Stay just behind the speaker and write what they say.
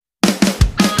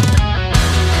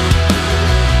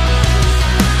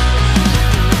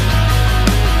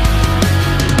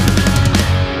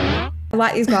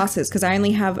like these glasses because I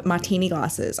only have martini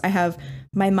glasses. I have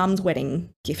my mum's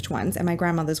wedding gift ones and my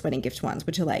grandmother's wedding gift ones,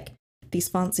 which are like these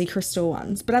fancy crystal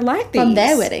ones. But I like these. From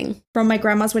their wedding? From my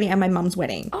grandma's wedding and my mum's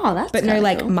wedding. Oh, that's But no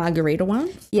like cool. margarita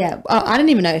ones. Yeah. Oh, I don't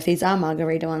even know if these are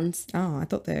margarita ones. Oh, I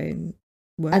thought they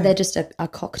were. They're just a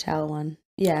cocktail one.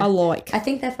 Yeah. I like. I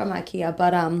think they're from IKEA,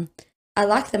 but I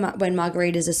like them when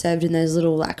margaritas are served in those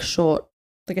little like short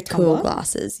Like a cool tumbler.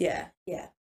 glasses. Yeah. Yeah.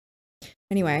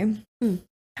 Anyway,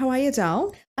 how are you,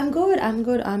 doll? I'm good.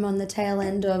 I'm on the tail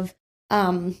end of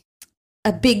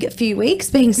a big few weeks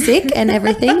being sick and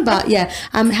everything. But yeah,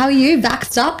 how are you?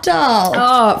 Vaxxed up, doll?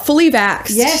 Oh, fully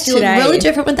vaxxed. Yes, you today. look really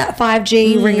different with that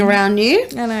 5G ring around you.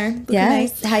 I know. Look Yeah.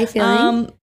 at me. How you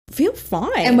feeling? Feel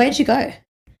fine. And where'd you go?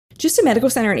 Just a medical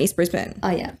center in East Brisbane.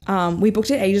 Oh yeah. We booked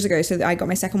it ages ago, so I got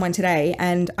my second one today,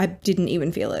 and I didn't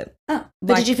even feel it. Oh,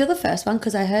 but Like- did you feel the first one?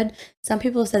 Because I heard some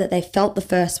people said that they felt the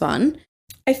first one.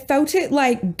 I felt it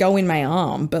like go in my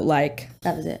arm, but like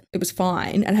That was it. it was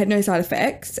fine and had no side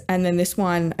effects. And then this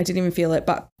one, I didn't even feel it,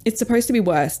 but it's supposed to be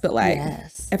worse. But like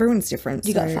Yes. everyone's different.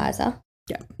 You got so- Pfizer?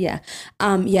 Yeah.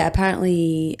 Yeah. Yeah,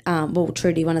 apparently, well,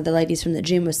 Trudy, one of the ladies from the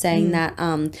gym, was saying that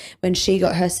when she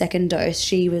got her second dose,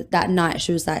 that night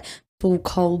she was like full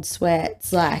cold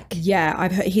sweats, like. Yeah,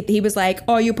 I've heard he was like,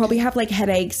 oh, you'll probably have like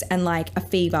headaches and like a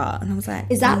fever. And I was like,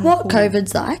 Is that what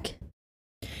COVID's like?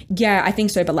 Yeah, I think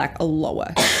so, but like a lot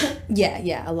worse.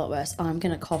 Yeah, a lot worse. Oh, I'm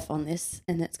going to cough on this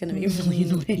and that's going to be really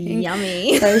annoying.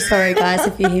 Yummy. So sorry, guys,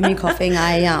 if you hear me coughing.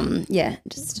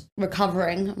 Just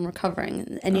recovering. I'm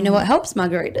recovering. And you know what helps?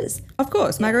 Margaritas. Of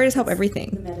course, margaritas help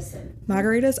everything. Medicine.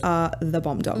 Margaritas are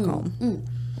thebomb.com.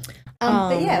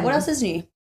 But yeah, what else is new?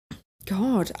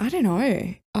 God, I don't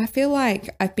know. I feel like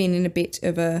I've been in a bit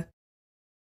of a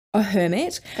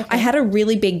hermit. Okay. I had a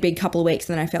really big couple of weeks,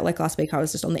 and then I felt like last week I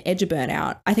was just on the edge of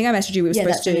burnout. I think I messaged you. We were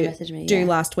supposed that's when you to messaged me, do yeah.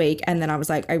 last week, and then I was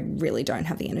like, I really don't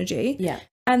have the energy. Yeah.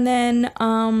 And then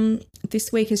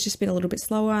this week has just been a little bit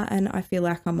slower, and I feel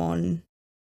like I'm on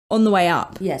the way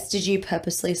up. Yes. Did you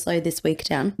purposely slow this week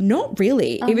down? Not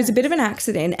really. Oh, it was a nice. bit of an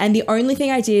accident, and the only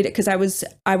thing I did, because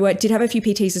I did have a few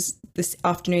PTs this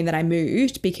afternoon that I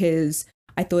moved because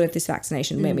I thought if this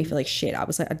vaccination made me feel like shit, I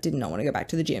was like, I did not want to go back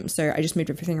to the gym, so I just moved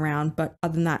everything around. But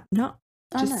other than that, no,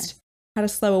 just nice. had a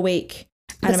slower week.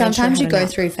 But and I made sure I sometimes you had go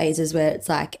enough. through phases where it's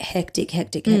like hectic,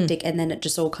 and then it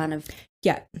just all kind of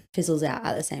Yeah. fizzles out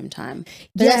at the same time.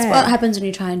 But that's Yeah. what happens when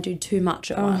you try and do too much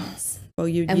at once. Well,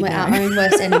 you And we're know. our own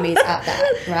worst enemies at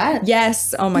that, right?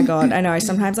 Yes. Oh my God. I know.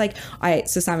 Sometimes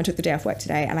so Simon took the day off work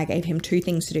today and I gave him 2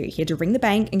 things to do. He had to ring the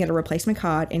bank and get a replacement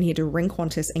card, and he had to ring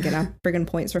Qantas and get our friggin'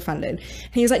 points refunded.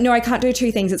 And he was like, no, I can't do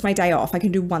 2 things. It's my day off. I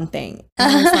can do 1 thing.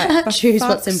 And I was like, for Choose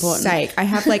what's fuck's important. sake, I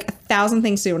have like 1,000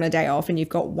 things to do on a day off and you've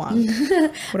got 1.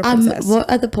 What a princess.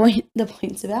 What are the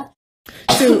points about?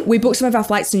 So we booked some of our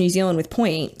flights to New Zealand with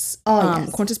points, Yes.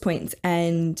 Qantas points,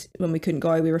 and when we couldn't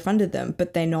go, we refunded them,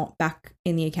 but they're not back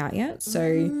in the account yet. So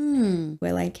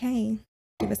we're like, hey,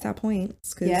 give us our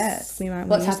points. Yes. We might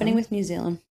What's happening with New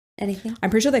Zealand? Anything?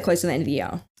 I'm pretty sure they're close to the end of the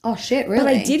year. Oh shit! Really?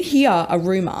 But I did hear a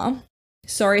rumor.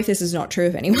 Sorry if this is not true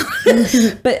of anyone,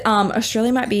 but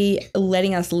Australia might be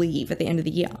letting us leave at the end of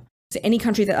the year. So any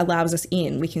country that allows us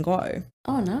in, we can go.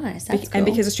 Oh, nice. That's cool. And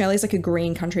because Australia's like a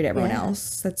green country to everyone Yeah.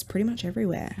 else, that's pretty much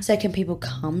everywhere. So can people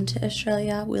come to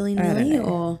Australia willy I don't nilly, know.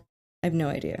 or I have no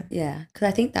idea. yeah? Because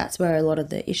I think that's where a lot of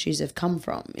the issues have come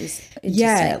from. Is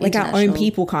Yeah, like our own international-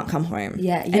 people can't come home.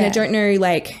 Yeah, And I yeah. don't know,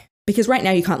 like, because right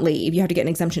now you can't leave. You have to get an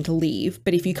exemption to leave.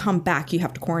 But if you come back, you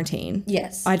have to quarantine.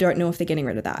 Yes. I don't know if they're getting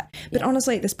rid of that. But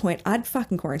honestly, at this point, I'd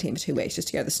fucking quarantine for 2 weeks just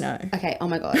to go to the snow. Okay. Oh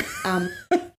my god. I'm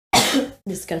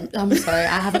sorry.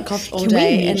 I haven't coughed all Can we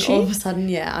day, mute and you? all of a sudden,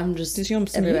 yeah, I'm just Does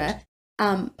yours everywhere.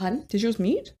 Pardon? Does yours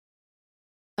mute?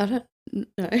 I don't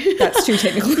know. That's too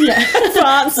technical. Yeah.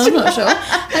 Advanced. I'm not sure.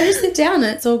 I just sit down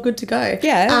and it's all good to go.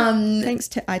 Yeah. Um. Thanks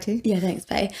to IT. Yeah. Thanks,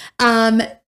 Faye.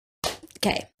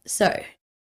 Okay. So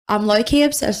I'm low key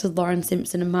obsessed with Lauren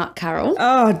Simpson and Mark Carroll.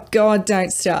 Oh, God,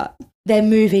 don't start. They're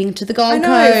moving to the Gold I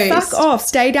know. Coast. Fuck off.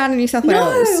 Stay down in New South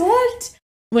Wales. No, what?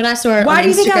 When I saw it Why on do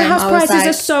you think our Instagram, house I was prices are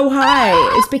like, so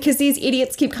high? It's because these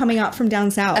idiots keep coming up from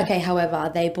down south. okay, however,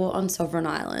 they bought on Sovereign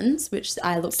Islands, which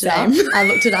I looked Same. it up. I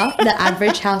looked it up. The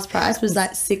average house price was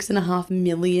like $6.5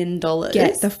 million.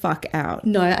 Get the fuck out.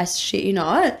 No, I shit you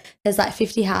not. There's like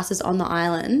 50 houses on the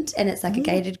island, and it's like a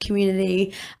gated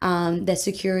community. There's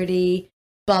security.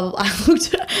 Blah blah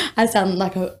blah. I sound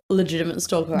like a legitimate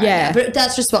stalker right Yeah. now, but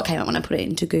that's just what came up when I put it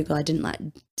into Google. I didn't like.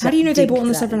 How do you know they dig bought on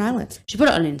the that Sovereign info. Islands? She put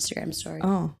it on an Instagram story.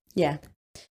 Oh. Yeah.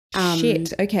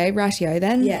 Shit. Okay, ratio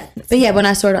then. Yeah. But yeah, when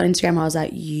I saw it on Instagram, I was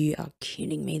like, you are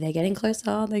kidding me. They're getting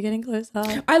closer. They're getting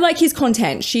closer. I like his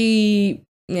content.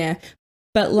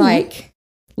 But like,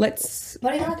 let's.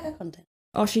 What do you like our content?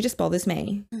 Oh, she just bothers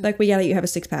me. Like, we gotta let you have a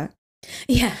 6-pack.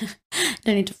 Yeah.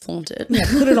 No need to flaunt it. Yeah,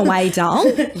 put it away,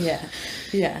 doll. Yeah.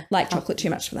 Yeah. Like chocolate too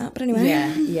much for that. But anyway.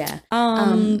 Yeah. Yeah.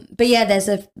 Um, But yeah, there's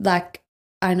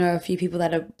I know a few people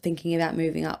that are thinking about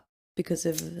moving up because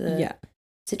of the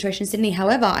situation in Sydney.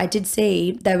 However, I did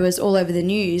see there was all over the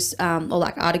news or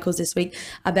like articles this week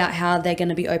about how they're going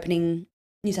to be opening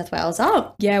New South Wales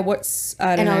up. Yeah,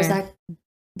 I don't know. I was like,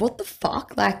 what the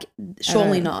fuck? Like,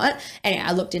 surely not. Anyway,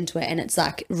 I looked into it and it's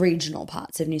like regional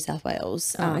parts of New South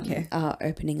Wales are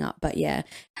opening up. But yeah,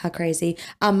 how crazy.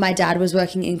 My dad was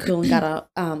working in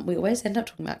Coolangatta. We always end up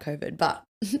talking about COVID, but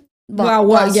one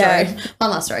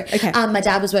last story. Okay. My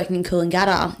dad was working in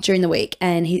Coolangatta during the week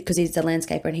and because he's a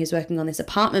landscaper and he was working on this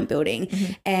apartment building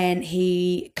and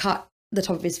he cut the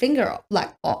top of his finger off,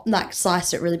 like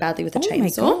sliced it really badly with a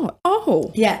chainsaw. My God.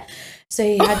 Oh. Yeah. So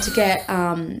he had to get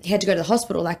he had to go to the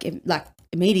hospital like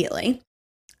immediately.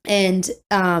 And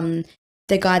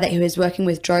the guy that he was working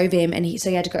with drove him and so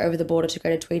he had to go over the border to go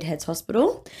to Tweed Heads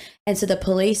Hospital. And so the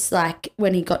police, like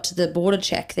when he got to the border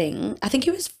check thing, I think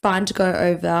he was fine to go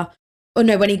over. Or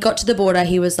no, when he got to the border,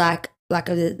 he was like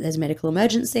there's a medical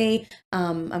emergency.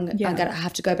 I'm gonna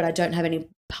have to go, but I don't have any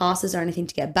passes or anything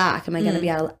to get back. Am I going to be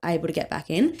able to get back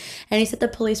in? And he said the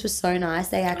police was so nice.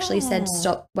 They actually said,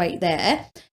 stop, wait there.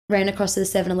 Ran across to the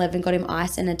 7-Eleven, got him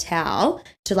ice and a towel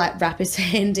to like wrap his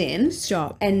hand in.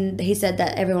 Stop. And he said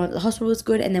that everyone at the hospital was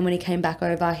good. And then when he came back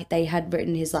over, they had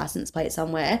written his license plate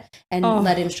somewhere and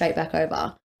let him straight back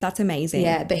over. That's amazing.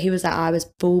 Yeah, but he was like, I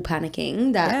was full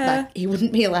panicking that like he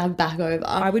wouldn't be allowed back over.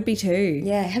 I would be too.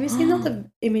 Yeah. Have you seen all the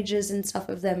images and stuff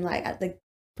of them like at the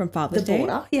Father's Day?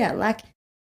 Border? Yeah, like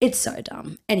it's so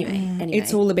dumb. Anyway.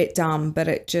 It's all a bit dumb, but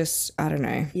it just, I don't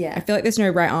know. Yeah. I feel like there's no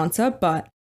right answer, but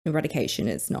eradication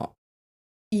is not.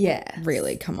 Yeah.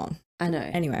 Really, come on. I know.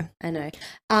 Anyway. I know.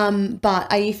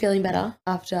 But are you feeling better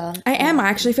after? I am. I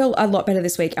actually feel a lot better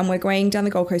this week. And we're going down the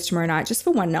Gold Coast tomorrow night just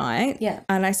for one night. Yeah.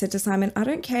 And I said to Simon, I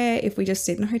don't care if we just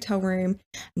sit in a hotel room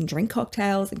and drink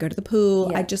cocktails and go to the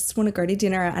pool. Yeah. I just want to go to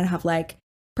dinner and have like,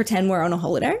 pretend we're on a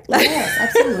holiday. Yes,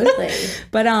 absolutely.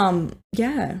 But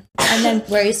yeah. And then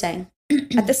where are you staying?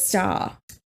 at the Star.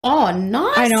 Oh,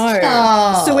 nice. I know.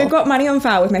 Oh. So we've got money on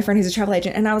file with my friend who's a travel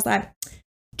agent. And I was like,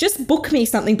 just book me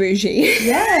something bougie.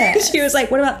 Yeah. She was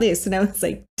like, what about this? And I was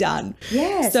like, done.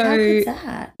 Yes. So, how good's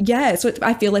that? Yeah. So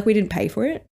I feel like we didn't pay for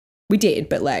it. We did,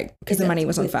 but like, because the money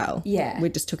was on file. Yeah. We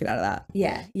just took it out of that.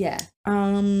 Yeah. Yeah.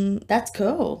 That's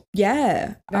cool.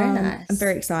 Yeah. Very nice. I'm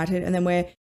very excited. And then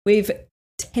we've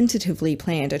tentatively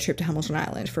planned a trip to Hamilton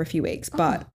Island for a few weeks,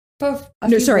 but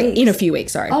in a few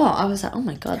weeks, sorry. Oh, I was like, oh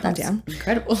my God, that's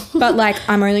incredible. But like,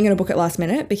 I'm only going to book it last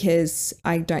minute because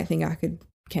I don't think I could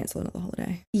cancel another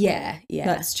holiday. Yeah, yeah.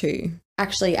 That's too.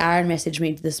 Actually, Aaron messaged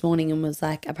me this morning and was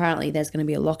like, apparently there's going to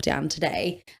be a lockdown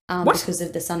today because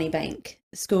of the Sunnybank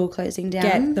school closing down.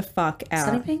 Get the fuck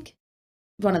out. Sunnybank?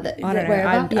 One of the, I don't know.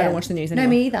 I don't watch the news anymore. No,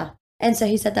 me either. And so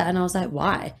he said that and I was like,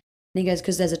 why? And he goes,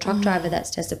 because there's a truck driver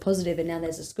that's tested positive and now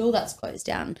there's a school that's closed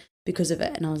down because of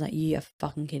it. And I was like, you're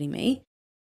fucking kidding me.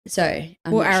 So,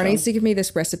 Aaron needs to give me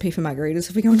this recipe for margaritas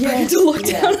if we go back into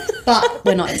lockdown. Yeah. But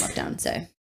we're not in lockdown, so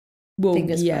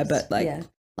fingers crossed. But like,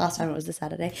 last time it was the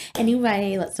Saturday.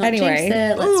 Anyway, let's not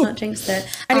jinx it.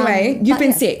 Anyway, you've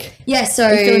been sick. Yeah, so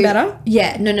are you feeling better?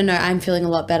 Yeah, no, I'm feeling a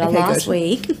lot better. Okay, last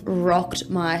week rocked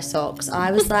my socks.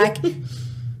 I was like,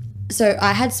 so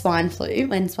I had swine flu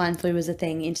when swine flu was a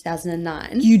thing in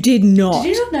 2009. You did not.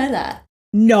 Did you not know that?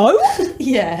 No.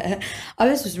 Yeah, I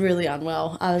was just really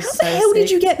unwell. I was. How the hell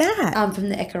did you get that? From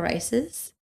the Eka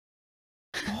races.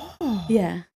 Oh.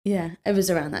 Yeah, it was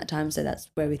around that time, so that's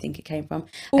where we think it came from.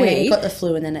 Wait, I got the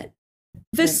flu, and then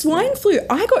the swine flu.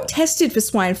 I got tested for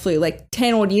swine flu like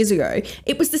 10 odd years ago.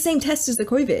 It was the same test as the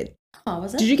COVID. Oh,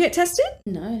 was it? Did you get tested?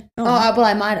 No. Oh, well,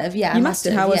 I might have. Yeah, you must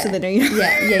have. How was it?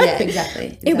 Yeah,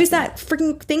 exactly. It was that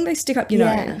freaking thing they stick up your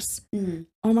nose. Mm.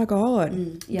 Oh my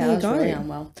God. Yeah, I was really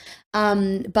unwell.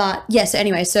 But yeah. So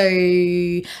anyway, so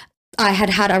I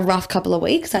had a rough couple of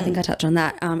weeks. I think I touched on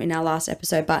that in our last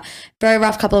episode, but very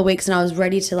rough couple of weeks, and I was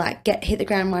ready to like hit the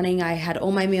ground running. I had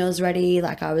all my meals ready.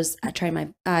 Like I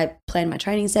planned my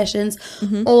training sessions,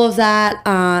 all of that.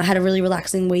 Had a really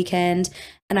relaxing weekend.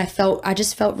 And I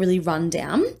just felt really run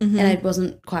down and I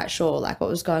wasn't quite sure like what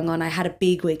was going on. I had a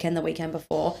big weekend the weekend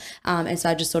before. And so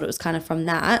I just thought it was kind of from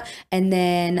that. And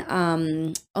then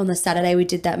on the Saturday we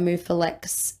did that Move for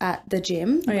Lex at the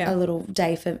gym, a little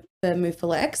day for Move for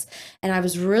Lex. And I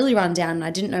was really run down and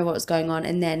I didn't know what was going on.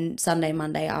 And then Sunday,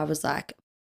 Monday, I was like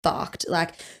fucked.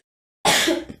 Like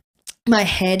my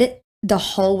head,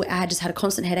 I just had a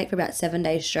constant headache for about 7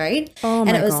 days straight. Oh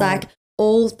my and it was God. like,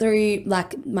 all through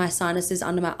like my sinuses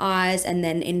under my eyes and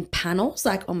then in panels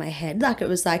like on my head. Like it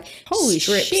was like Holy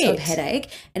strips shit. of headache.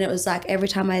 And it was like every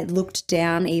time I looked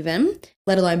down even,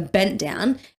 let alone bent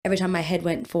down, every time my head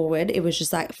went forward, it was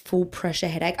just like full pressure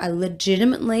headache. I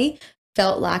legitimately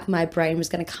felt like my brain was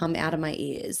going to come out of my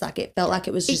ears. Like it felt like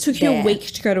it was It just took you there. a week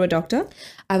to go to a doctor?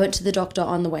 I went to the doctor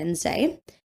on the Wednesday.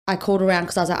 I called around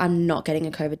because I was like, I'm not getting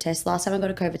a COVID test. Last time I got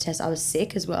a COVID test, I was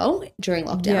sick as well during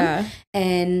lockdown. Yeah.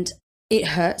 And it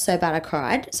hurt so bad I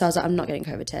cried. So I was like, I'm not getting a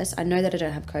COVID test. I know that I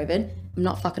don't have COVID. I'm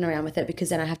not fucking around with it because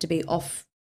then I have to be off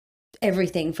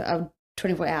everything for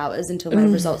 24 hours until my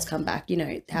results come back. You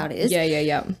know how it is.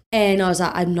 Yeah. And I was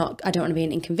like, I don't want to be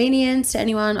an inconvenience to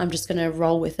anyone. I'm just going to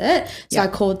roll with it. So Yeah. I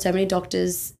called so many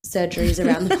doctors, surgeries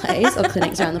around the place or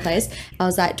clinics around the place. I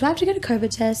was like, do I have to get a COVID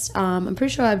test? I'm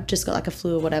pretty sure I've just got like a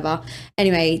flu or whatever.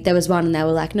 Anyway, there was one and they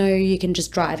were like, no, you can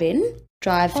just drive to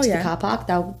the car park.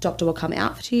 The doctor will come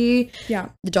out to you. Yeah.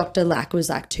 The doctor was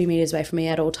like 2 meters away from me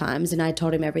at all times. And I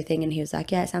told him everything and he was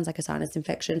like, yeah, it sounds like a sinus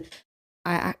infection.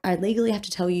 I legally have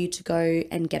to tell you to go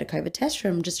and get a COVID test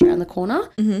from just around the corner.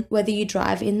 Mhm. Whether you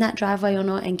drive in that driveway or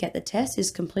not and get the test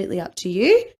is completely up to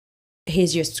you.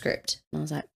 Here's your script. And I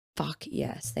was like, fuck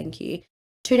yes, thank you.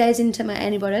 2 days into my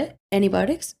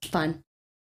antibiotics, fine.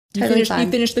 Totally fine.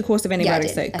 You finished the course of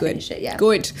antibiotics, I though. Good. finished it, yeah.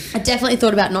 Good. I definitely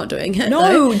thought about not doing it. No,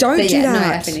 though. don't But do yeah, that.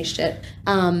 No, I finished it.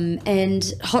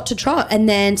 And hot to trot. And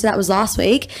then, so that was last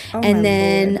week. Oh, my and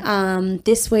then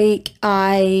this week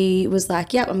I was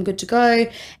like, yep, I'm good to go.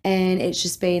 And it's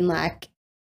just been like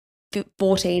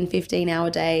 14, 15 hour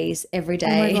days every Oh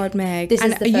day. my God, Meg. This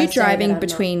and is the are you first day that driving I'm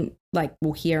between like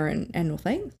here and North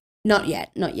Lakes? Not yet.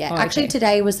 Oh, Actually, okay.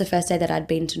 today was the first day that I'd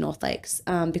been to North Lakes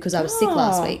because I was sick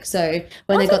last Oh. week. So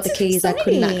when Oh, they got the that's keys, I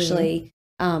couldn't exciting. actually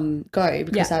go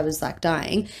because Yeah. I was like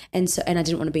dying, and I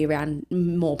didn't want to be around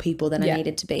more people than Yeah. I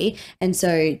needed to be. And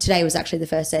so today was actually the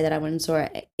first day that I went and saw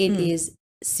it. It is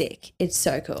sick. It's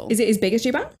so cool. Is it as big as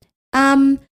G-Bun?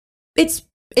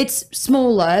 It's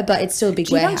smaller, but it's still a big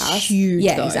G-Bun's warehouse. huge,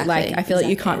 Yeah, though. exactly. Like, I feel like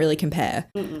you can't really compare.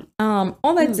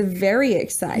 Oh, that's very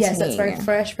exciting. Yes, that's very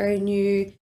fresh, very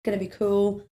new. Gonna be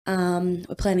cool.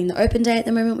 We're planning the open day at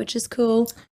the moment, which is cool.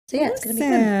 So yeah, it's gonna be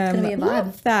good. It's gonna be a vibe.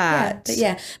 Love that. But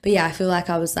yeah, I feel like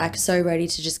I was like so ready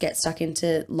to just get stuck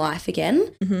into life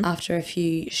again Mhm. after a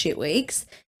few shit weeks,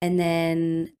 and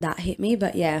then that hit me.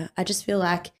 But yeah, I just feel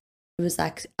like it was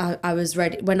like I was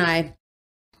ready when I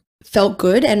felt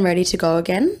good and ready to go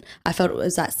again. I felt it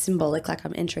was that symbolic, like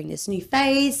I'm entering this new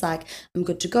phase, like I'm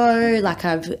good to go, like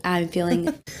I'm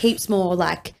feeling heaps more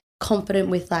like confident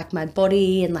with like my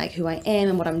body and like who I am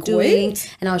and what I'm doing.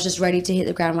 And I was just ready to hit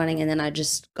the ground running, and then I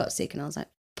just got sick and I was like,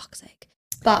 fuck's sake.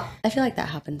 But I feel like that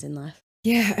happens in life.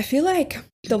 Yeah, I feel like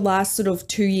the last sort of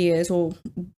 2 years or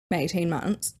 18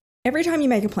 months, every time you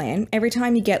make a plan, every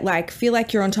time you get like, feel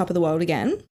like you're on top of the world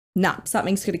again,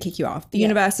 something's going to kick you off. The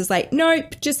universe is like,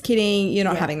 nope, just kidding. You're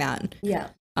not having that. Yeah.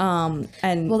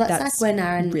 And Well, that's like when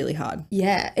Aaron really hard.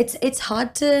 Yeah, it's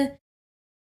hard to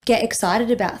get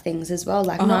excited about things as well.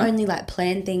 Like not only like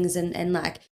plan things and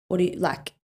like what do you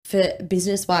like for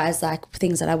business wise, like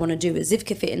things that I want to do with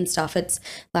Zivka Fit and stuff. It's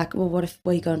like, well, what if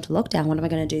we go into lockdown? What am I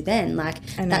going to do then? Like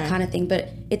that kind of thing. But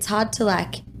it's hard to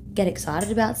like get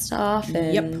excited about stuff.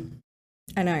 And Yep.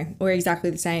 I know. We're exactly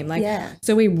the same. Like, Yeah.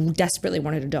 so we desperately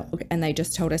wanted a dog, and they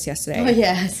just told us yesterday, Oh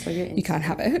yeah, so you can't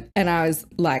have it. And I was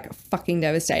like fucking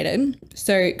devastated.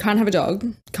 So can't have a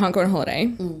dog, can't go on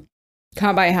holiday,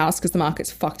 can't buy a house because the market's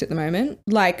fucked at the moment.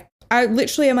 Like, I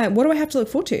literally am like, what do I have to look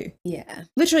forward to? Yeah.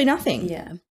 Literally nothing.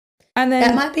 Yeah. And then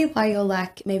That might be why you're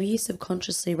like, maybe you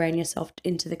subconsciously ran yourself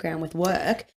into the ground with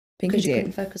work because you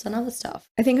couldn't focus on other stuff.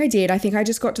 I think I did. I think I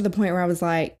just got to the point where I was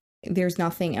like, there's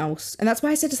nothing else. And that's why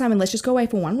I said to Simon, let's just go away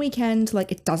for one weekend.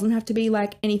 Like, it doesn't have to be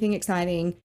like anything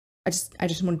exciting. I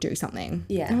just want to do something.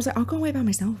 Yeah. And I was like, I'll go away by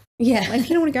myself. Yeah. Like, if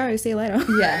you don't want to go, see you later.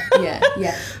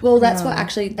 Yeah. Well, that's what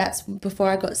actually, that's before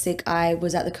I got sick, I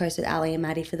was at the coast with Ali and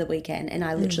Maddie for the weekend, and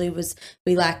I literally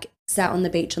we like sat on the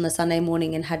beach on the Sunday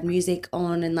morning and had music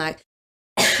on, and like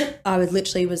I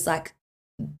was like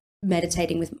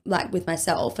meditating with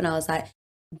myself, and I was like,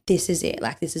 this is it.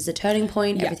 Like, this is a turning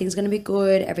point. Yeah. Everything's going to be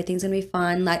good. Everything's going to be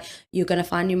fun. Like, you're going to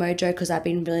find your mojo, because I've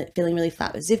been feeling really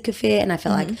flat with Zivka Fit, and I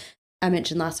felt like I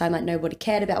mentioned last time, like nobody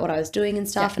cared about what I was doing and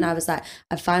stuff. And I was like,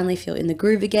 I finally feel in the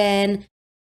groove again.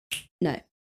 No,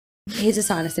 here's a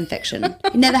sinus infection.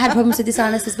 You never had problems with your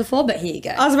sinuses before, but here you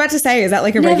go. I was about to say, is that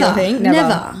like a regular thing?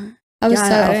 Never. I was so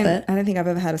off it. I don't think I've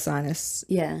ever had a sinus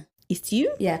Yeah. issue.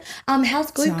 Yeah. How's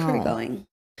Glue Crew So- going?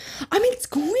 I mean, it's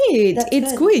good. That's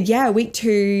It's good. good. Yeah, week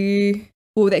 2.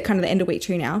 well, they're kind of the end of week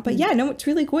 2 now. But yeah, no, it's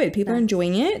really good. People are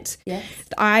enjoying it. Yes.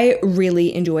 I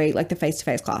really enjoy like the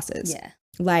face-to-face classes. Yeah.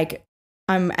 Like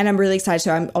I'm really excited.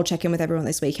 So I'll check in with everyone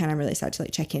this weekend. I'm really excited to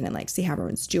like check in and like see how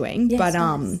everyone's doing. Yes, but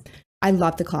nice. I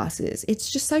love the classes. It's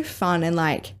just so fun, and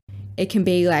like it can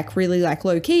be like really like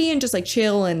low key and just like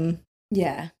chill and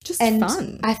Yeah. just And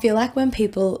fun. I feel like when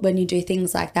you do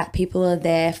things like that, people are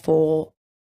there for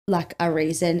like a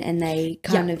reason, and they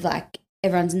kind of like,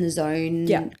 everyone's in the zone.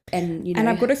 Yeah. And, you know. And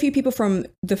I've got a few people from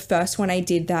the first one I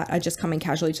did that are just coming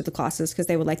casually to the classes because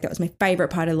they were like, that was my favorite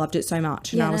part. I loved it so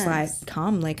much. And Yeah, I was nice. like,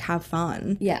 come, like have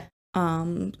fun. Yeah.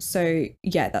 So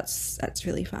yeah, that's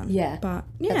really fun. Yeah. But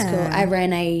yeah. That's cool. I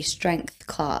ran a strength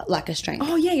class, like a strength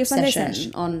Oh yeah, your Sunday session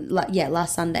session. on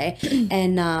last Sunday.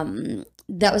 And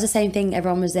that was the same thing.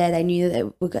 Everyone was there. They knew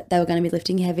that they were going to be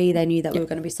lifting heavy. They knew that we were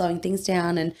going to be slowing things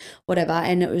down and whatever.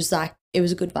 And it was like, it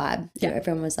was a good vibe. Yeah.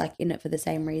 Everyone was like in it for the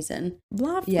same reason.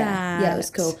 Love Yeah. that. Yeah, it was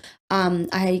cool.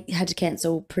 I had to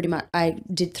cancel pretty much. I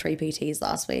did 3 PTs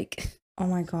last week. Oh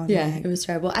my God. Yeah, mate. it was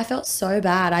terrible. I felt so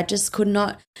bad. I just could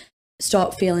not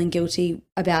stop feeling guilty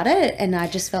about it. And I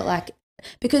just felt like,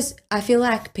 because I feel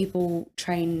like people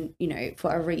train, you know,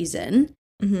 for a reason.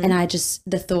 Mhm. And I just,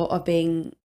 the thought of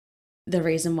being the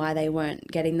reason why they weren't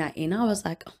getting that in, I was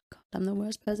like, oh my God, I'm the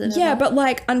worst person Yeah, ever. but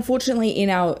like unfortunately in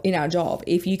our job,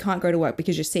 if you can't go to work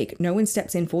because you're sick, no one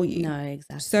steps in for you. No,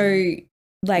 exactly. So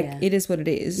like Yeah. it is what it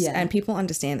is. Yeah. And people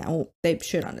understand that. Well, they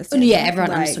should understand. yeah, that. everyone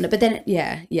Like, understood it. But then,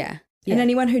 yeah. And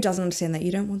anyone who doesn't understand that,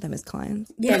 you don't want them as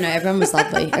clients. Yeah, no, everyone was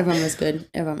lovely. Everyone was good.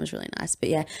 Everyone was really nice. But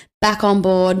yeah, back on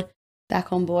board. I'm Ready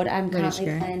to currently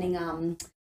go. planning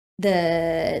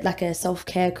a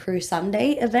self-care crew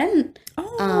Sunday event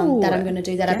that I'm going to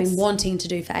do that I've been yes. wanting to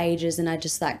do for ages, and I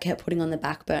just like kept putting on the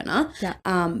back burner. Yeah.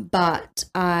 But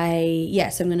so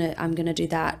I'm gonna do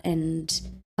that and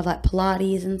have like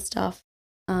Pilates and stuff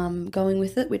going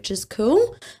with it, which is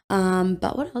cool.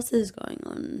 But what else is going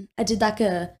on? I did like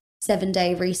a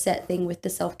 7-day reset thing with the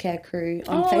self-care crew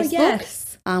on Facebook,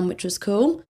 Yes. which was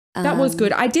cool. That was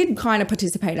good. I did kind of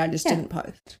participate. I just yeah. didn't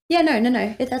post. Yeah,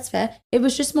 no, that's fair. It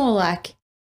was just more like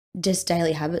just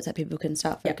daily habits that people can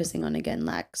start Yeah. focusing on again,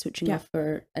 like switching Yeah. off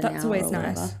for an That's hour always or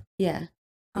whatever. nice. Yeah.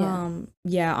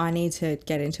 Yeah, I need to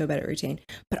get into a better routine.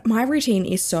 But my routine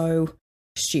is so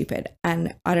stupid.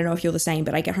 And I don't know if you're the same,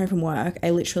 but I get home from work, I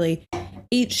literally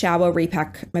eat, shower,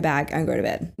 repack my bag and go to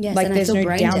bed. Yes, like and I there's feel no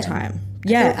brain dead. downtime. So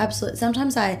Yeah. absolutely.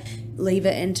 Sometimes I leave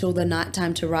it until the night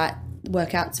time to write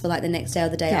workouts for like the next day or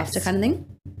the day Yes. after kind of thing.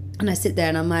 And I sit there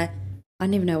and I'm like, I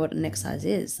don't even know what an exercise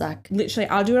is. Like, Literally,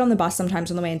 I'll do it on the bus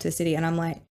sometimes on the way into the city and I'm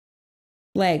like,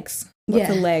 legs. What's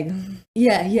Yeah. a leg?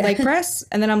 yeah. Leg press?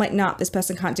 And then I'm like, nah, this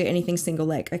person can't do anything single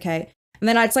leg. Okay. And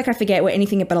then it's like I forget what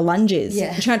anything but a lunge is.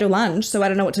 Yeah. I can't do a lunge, so I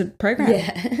don't know what to program.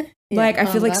 Yeah. Like I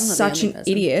Oh, feel like I'm not the such only an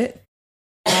person. idiot.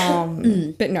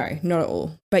 But no, not at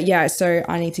all. But yeah, so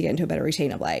I need to get into a better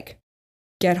routine of like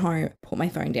get home, put my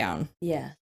phone down,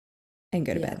 Yeah. and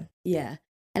go to Yeah. bed. Yeah.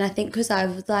 And I think because I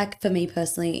was like, for me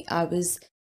personally,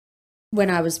 when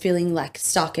I was feeling like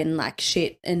stuck and like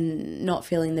shit and not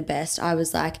feeling the best, I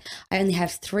was like, I only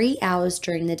have 3 hours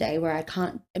during the day where I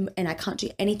can't do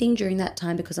anything during that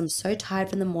time because I'm so tired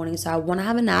from the morning. So I want to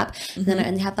have a nap. And then I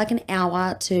only have like an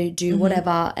hour to do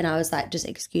whatever. And I was like, just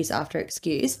excuse after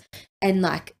excuse. And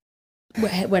like,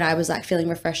 when I was like feeling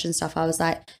refreshed and stuff, I was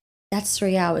like, that's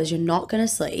 3 hours. You're not going to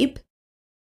sleep.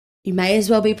 You may as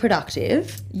well be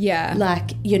productive. Yeah.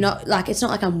 Like, you're not, like, it's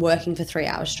not like I'm working for 3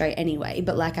 hours straight anyway,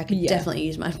 but like I could Yeah. definitely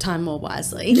use my time more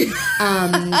wisely.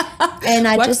 And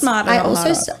I Work just, smarter, I not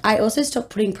also, harder. I also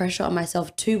stopped putting pressure on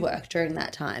myself to work during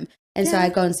that time. And so Yeah. I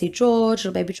go and see George,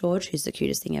 little baby George, who's the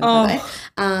cutest thing ever. Oh. by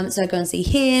the way. So I go and see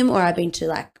him, or I've been to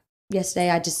like, yesterday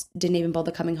I just didn't even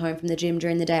bother coming home from the gym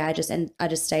during the day. I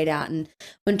just stayed out and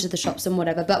went to the shops and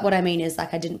whatever. But what I mean is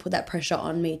like I didn't put that pressure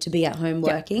on me to be at home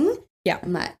Yeah. working. Yeah.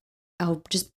 I'm like, I'll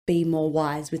just be more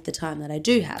wise with the time that I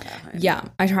do have at home. Yeah.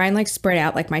 I try and like spread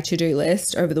out like my to-do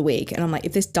list over the week. And I'm like,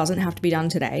 if this doesn't have to be done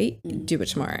today, do it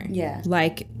tomorrow. Yeah.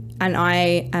 Like, and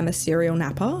I am a serial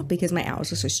napper because my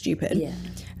hours are so stupid. Yeah.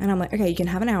 And I'm like, okay, you can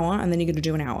have an hour and then you're going to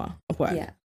do an hour of work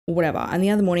Yeah. or whatever. And the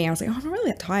other morning I was like, oh, I'm not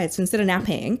really that tired. So instead of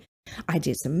napping, I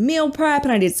did some meal prep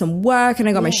and I did some work and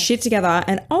I got my shit together.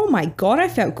 And oh my God, I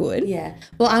felt good. Yeah.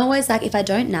 Well, I'm always like, if I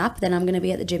don't nap, then I'm going to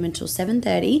be at the gym until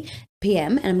 7:30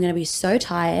 p.m. and I'm going to be so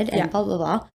tired and Yeah. blah, blah,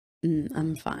 blah.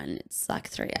 I'm fine. It's like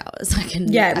 3 hours. I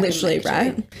can. Yeah, I can literally, make do.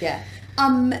 right? Yeah.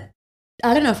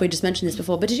 I don't know if we just mentioned this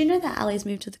before, but did you know that Ali's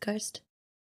moved to the coast?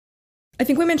 I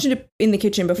think we mentioned it in the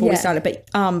kitchen before we Yeah. started, but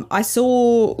I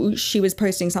saw she was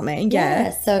posting something.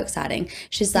 Yeah. So exciting.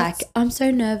 She's like, I'm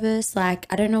so nervous. Like,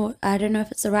 I don't know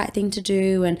if it's the right thing to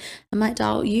do. And I'm like,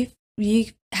 doll, you've you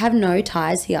have no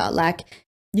ties here. Like,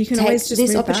 You can take always just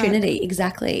this move back. opportunity.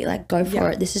 Exactly. Like, go for Yeah.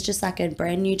 it. This is just like a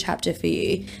brand new chapter for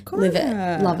you. Live it.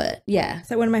 Yeah. Love it. Yeah.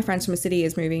 So one of my friends from a city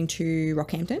is moving to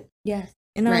Rockhampton. Yes.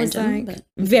 And I was Random, like, but-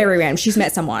 very random. She's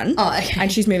met someone Oh, okay.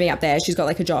 and she's moving up there. She's got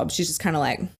like a job. She's just kind of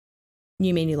like,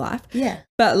 new me, new life. Yeah.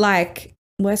 But like,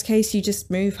 worst case, you just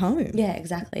move home. Yeah,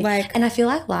 exactly. Like- and I feel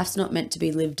like life's not meant to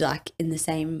be lived like in the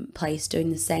same place,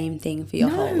 doing the same thing for your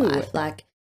whole No. life. Like,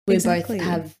 we Exactly. both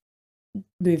have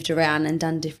moved around and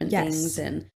done different Yes. things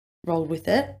and rolled with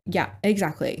it. Yeah,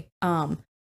 exactly. No,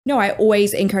 I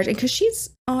always encourage, because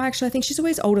actually, I think she's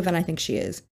always older than I think she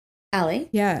is. Ali,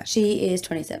 Yeah. she is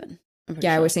 27. I'm pretty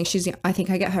Yeah, I sure. always think I think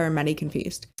I get her and Maddie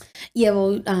confused. Yeah,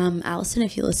 well, Alison,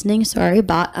 if you're listening, sorry,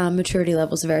 but maturity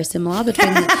levels are very similar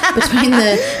between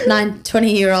the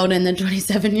 20-year-old and the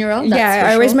 27-year-old. Yeah,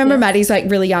 I always remember Maddie's like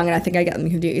really young and I think I get them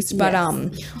confused. But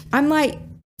Yes. I'm like,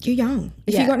 you're young.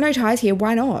 If Yeah. you got no ties here,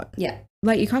 why not? Yeah,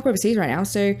 Like, you can't go overseas right now,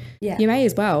 so yeah. you may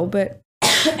as well. But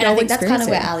And I think that's kind experience of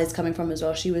where it. Ali's coming from as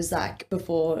well. She was like,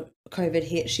 before COVID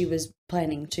hit, she was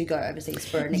planning to go overseas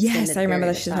for an extended yes, I remember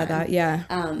period that of she said time. that.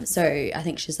 Yeah. So I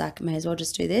think she's like, may as well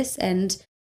just do this, and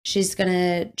she's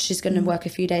gonna work a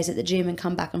few days at the gym and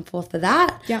come back and forth for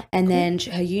that. Yeah. And cool. then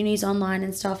her uni's online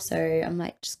and stuff. So I'm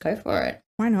like, just go for it.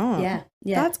 Why not? Yeah,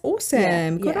 yeah. That's awesome. Yeah,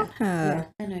 Good yeah, on her.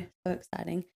 Yeah, I know, so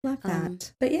exciting. Love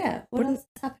that. But yeah, what Wouldn't- else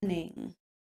is happening?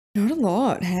 Not a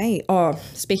lot. Hey. Oh,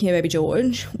 speaking of baby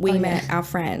George, we Oh, met yeah. our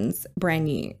friends brand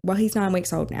new. Well, he's 9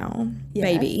 weeks old now. Yes.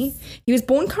 Baby. He was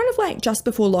born kind of like just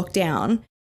before lockdown,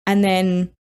 and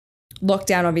then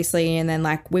lockdown obviously, and then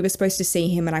like we were supposed to see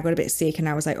him and I got a bit sick and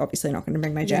I was like obviously not going to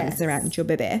bring my germs Yes. around your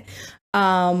baby.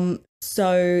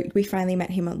 So we finally met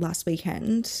him last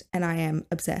weekend and I am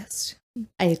obsessed.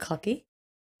 Are you cocky?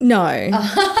 No.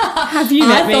 Have you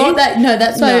met I me? thought that, no,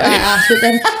 that's why No. I asked. But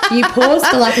then you paused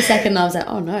for like a second and I was like,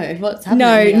 oh no, what's happening?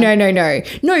 No, here?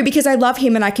 no, because I love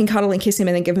him and I can cuddle and kiss him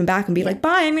and then give him back and be Yeah. like,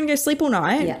 bye, I'm going to go sleep all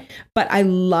night. Yeah. But I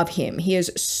love him. He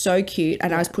is so cute.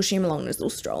 And I was Yeah. pushing him along in his little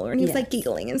stroller and he was Yes. like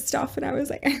giggling and stuff. And I was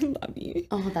like, I love you.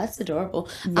 Oh, that's adorable.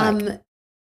 Like-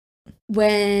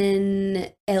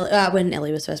 When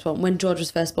Ellie was first born, when George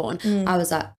was first born, Mm. I was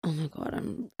like, oh my God,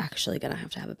 I'm actually going to have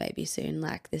to have a baby soon.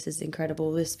 Like, this is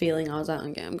incredible. This feeling, I was like,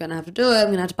 okay, I'm going to have to do it. I'm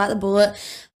going to have to bite the bullet. I'm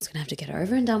just going to have to get it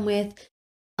over and done with.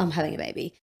 I'm having a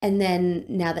baby. And then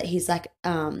now that he's like,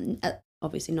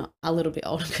 obviously not a little bit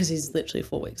older because he's literally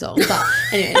 4 weeks old. But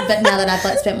anyway, but now that I've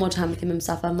like spent more time with him and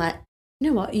stuff, I'm like, you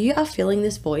know what? You are filling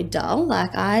this void, doll.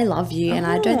 Like, I love you, and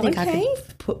I don't Oh, think I okay.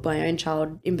 could put my own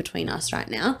child in between us right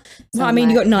now. So Well, I I'm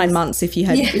mean, you like, got 9 months if you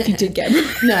had, if you did get.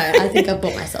 No, I think I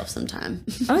bought myself some time.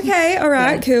 Okay, all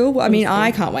right, Yeah. cool. Well, I mean, We'll see.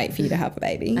 I can't wait for you to have a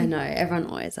baby. I know everyone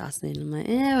always asks me, and I'm like,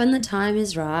 yeah, when the time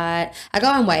is right. I go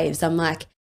on waves. I'm like,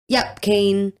 yep,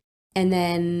 keen, and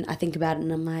then I think about it,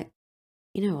 and I'm like,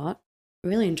 you know what? I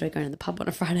really enjoy going to the pub on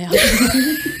a Friday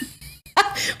afternoon.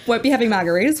 Won't be having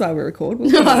margaritas while we record. will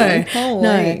No, we? Holy.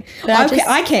 no. But I just-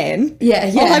 I can.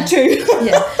 yeah, I'll have two.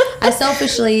 yeah. I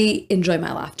selfishly enjoy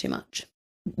my life too much.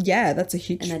 Yeah, that's a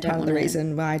huge And I part don't of the wanna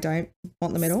reason why I don't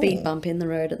want them at all. Speed bump in the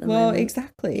road at the Well, moment.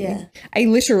 exactly. Yeah. A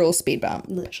literal speed bump.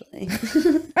 Literally.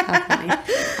 How funny.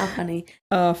 How funny.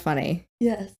 Oh, funny.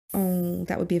 Yes. Oh,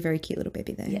 that would be a very cute little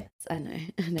baby there. Yes, I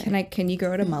know. Can you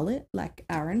grow it a mullet like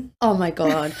Aaron? Oh my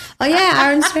God. Oh yeah,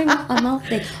 Aaron's doing a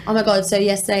multi. Oh my God. So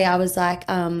yesterday I was like,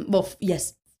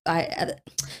 yes, let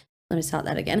me start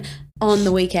that again. On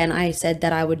the weekend, I said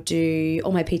that I would do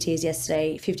all my PTs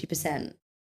yesterday, 50%.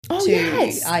 Oh, to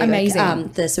yes. IOC, Amazing.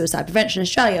 the Suicide Prevention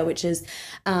Australia, which is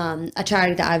a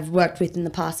charity that I've worked with in the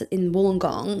past in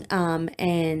Wollongong,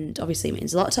 and obviously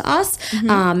means a lot to us.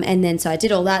 Mm-hmm. And then so I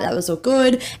did all that. That was all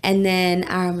good. And then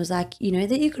Aaron was like, you know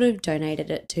that you could have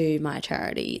donated it to my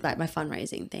charity, like my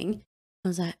fundraising thing. I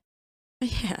was like, oh,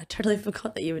 yeah, I totally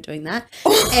forgot that you were doing that.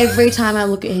 Every time I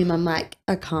look at him, I'm like,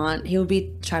 I can't. He'll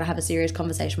be trying to have a serious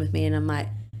conversation with me, and I'm like,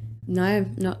 no,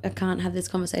 I can't have this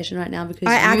conversation right now because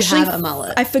I actually have a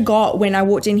mullet. I forgot when I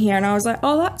walked in here and I was like,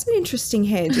 oh, that's an interesting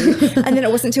hairdo. And then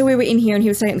it wasn't until we were in here and he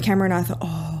was saying at the camera and I thought,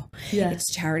 oh, Yeah. it's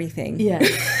a charity thing. Yeah,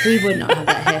 he would not have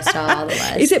that hairstyle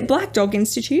otherwise. Is it Black Dog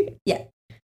Institute? Yeah.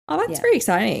 Oh, that's Yeah. very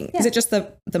exciting. Yeah. Is it just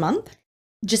the month?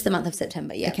 Just the month of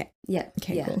September? Yeah. Okay. Yeah.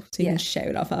 Okay, yeah. cool. So you yeah. can shave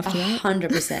it off after that.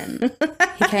 100%.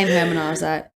 He came home and I was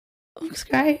like, looks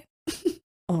great.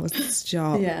 Oh,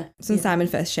 stop. Yeah. Since yeah. Simon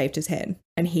first shaved his head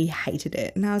and he hated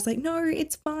it. And I was like, no,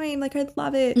 it's fine. Like, I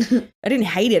love it. I didn't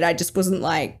hate it. I just wasn't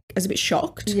like, I was a bit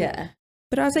shocked. Yeah.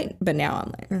 But I was like, but now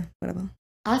I'm like, whatever.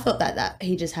 I thought that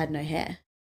he just had no hair.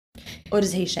 Or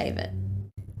does he shave it?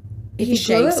 If He he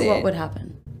grew shaves it, it. what would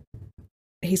happen?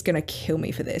 He's going to kill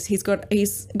me for this. He's A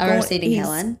receding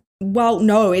hairline? Well,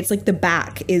 no, it's like the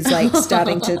back is like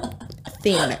starting to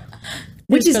thin,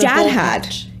 which He's his got a dad bald had.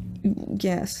 patch.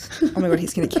 Yes. Oh my God,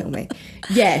 he's going to kill me.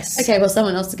 Yes. Okay, well,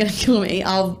 someone else is going to kill me.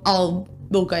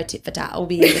 We'll go tit for tat. I'll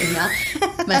be even here.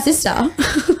 My sister,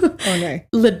 Oh no.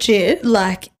 legit,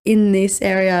 like in this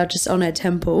area, just on her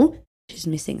temple, she's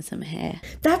missing some hair.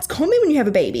 That's common when you have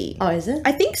a baby. Oh, is it?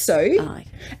 I think so. Oh, okay.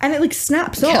 And it like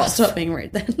snaps Okay, I'll off. stop being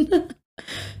rude then.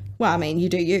 Well, I mean, you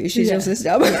do you. She's Yeah. your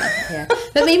sister. Yeah.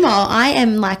 But meanwhile, I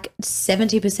am like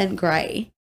 70%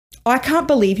 grey. I can't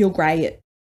believe you're grey.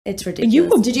 It's ridiculous. You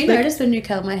were Did you like- notice when you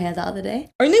curled my hair the other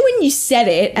day? Only when you said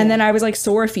it, and then I was like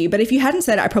saw a few. But if you hadn't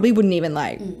said it, I probably wouldn't even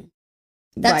like.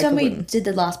 That's like, when we wouldn't. did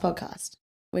the last podcast.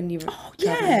 When you curled my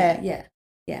yeah. hair.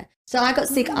 Yeah. So I got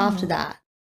sick after that.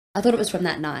 I thought it was from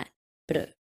that night, but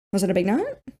it Was it a big night?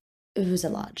 was a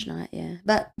large night, yeah.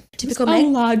 But typical A Meg,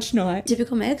 large night.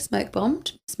 typical Meg, smoke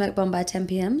bombed by 10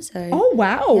 p.m. So Oh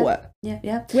wow.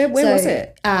 yeah. Where was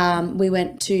it? We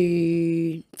went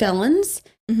to Felons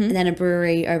Mhm. and then a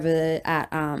brewery over at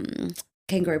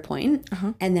Kangaroo Point,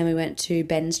 Uh-huh. and then we went to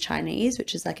Ben's Chinese,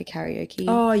 which is like a karaoke.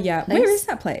 Oh yeah. place. Where is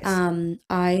that place?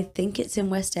 I think it's in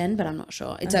West End, but I'm not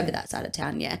sure. It's over that side of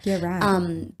town, yeah. yeah,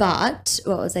 right. But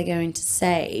what was I going to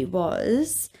say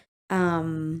was,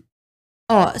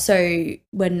 so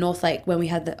when we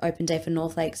had the open day for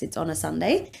North Lakes, it's on a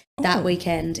Sunday. That Oh.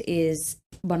 weekend is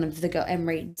one of the Em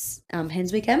Reid's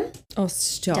hens weekend Oh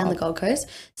stop. down the Gold Coast.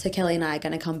 So Kelly and I are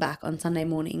going to come back on Sunday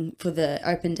morning for the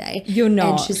open day. You're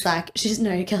not.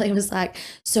 And Kelly was like,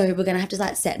 so we're going to have to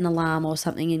like set an alarm or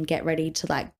something and get ready to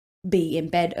like be in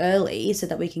bed early so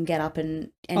that we can get up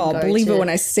and Oh, go believe to it when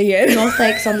I see it. North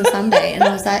Lakes on the Sunday. And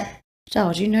I was like,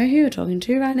 Joel, do you know who you're talking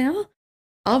to right now?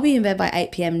 I'll be in bed by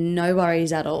 8 p.m. No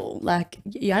worries at all. Like,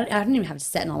 I don't even have to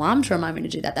set an alarm to remind me to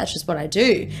do that. That's just what I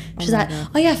do. She's like,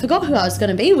 oh yeah, I forgot who I was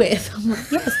going to be with. I'm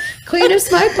like, yes, Queen of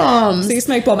Smoke Bombs. So you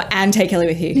smoke bomb and take Kelly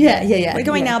with you. Yeah. We're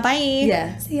going now. Bye.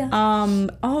 Yeah. See ya.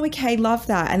 Oh, okay. Love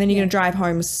that. And then you're gonna drive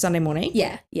home Sunday morning.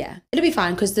 Yeah. It'll be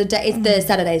fine because the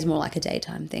Saturday is more like a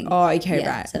daytime thing. Oh, okay,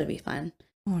 yeah, right. So it'll be fine.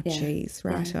 Oh, Yeah. jeez,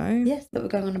 Yeah. righto. Yes, but we're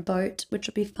going on a boat, which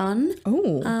will be fun.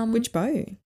 Oh, which boat?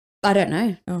 I don't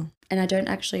know. Oh, And I don't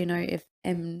actually know if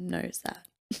Em knows that.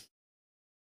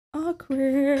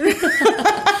 awkward.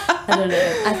 I don't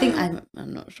know. I think I'm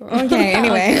not sure. Okay,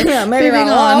 anyway, Okay, moving moving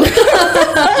on.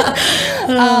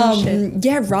 Oh, shit.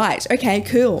 Yeah, right. Okay,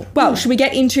 cool. Well, should we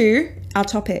get into our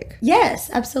topic? Yes,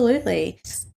 absolutely.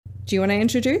 Do you want to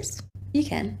introduce? You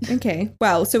can. Okay.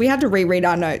 Well, so we had to reread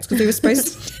our notes because we were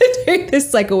supposed to do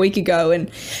this like a week ago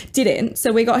and didn't.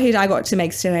 So I got to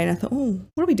Meg's today and I thought, oh,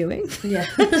 what are we doing? Yeah.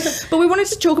 But we wanted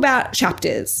to talk about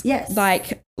chapters. Yes.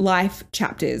 Like life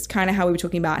chapters, kind of how we were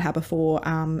talking about how before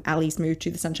Ali's moved to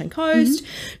the Sunshine Coast,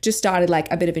 just started like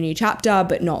a bit of a new chapter,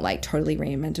 but not like totally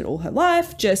reinvented all her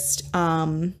life, just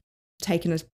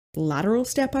taken a lateral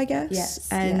step, I guess, Yes,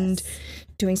 and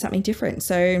doing something different.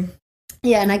 So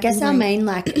Yeah, and I guess our main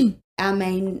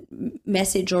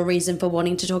message or reason for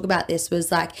wanting to talk about this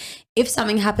was like if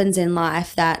something happens in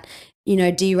life that, you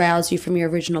know, derails you from your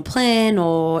original plan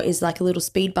or is like a little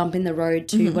speed bump in the road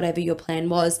to whatever your plan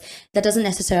was, that doesn't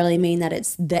necessarily mean that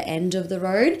it's the end of the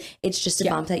road. It's just a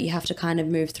bump that you have to kind of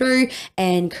move through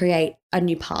and create a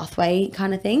new pathway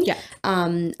kind of thing. Yeah.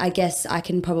 I guess I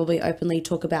can probably openly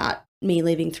talk about me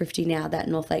leaving Thrifty now that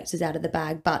North Lakes is out of the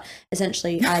bag, but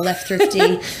essentially I left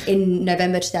Thrifty in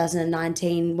November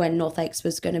 2019 when North Lakes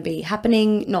was going to be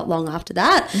happening, not long after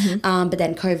that. But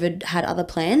then COVID had other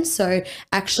plans. So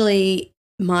actually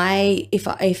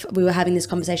if we were having this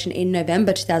conversation in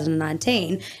November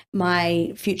 2019,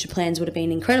 my future plans would have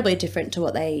been incredibly different to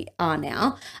what they are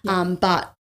now.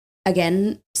 But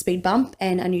again, speed bump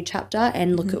and a new chapter,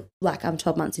 and look at like I'm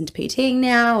 12 months into PTing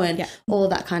now and all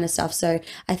of that kind of stuff. So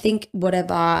I think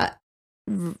whatever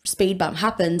speed bump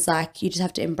happens, like you just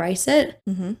have to embrace it,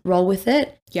 roll with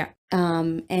it,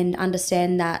 and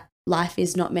understand that life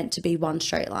is not meant to be one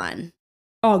straight line.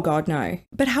 Oh God, no.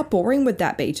 But how boring would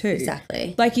that be too?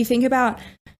 Exactly. Like you think about,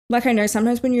 like I know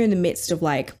sometimes when you're in the midst of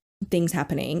like things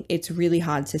happening, it's really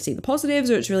hard to see the positives,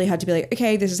 or it's really hard to be like,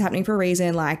 okay, this is happening for a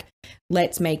reason. Like,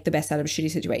 let's make the best out of a shitty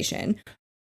situation.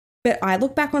 But I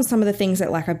look back on some of the things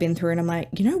that like I've been through and I'm like,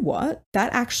 you know what?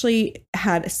 That actually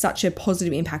had such a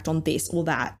positive impact on this or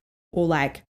that, or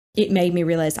like it made me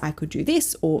realize I could do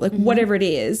this or like whatever it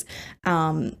is.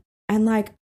 And like,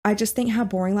 I just think how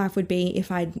boring life would be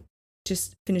if I'd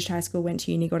just finished high school, went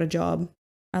to uni, got a job.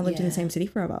 I lived in the same city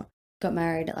forever. Got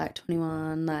married at like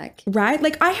 21, like. Right?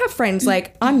 Like I have friends,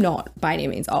 like I'm not by any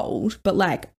means old, but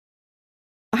like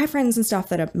I have friends and stuff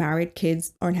that are married,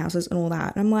 kids, own houses and all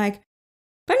that. And I'm like,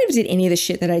 if I never did any of the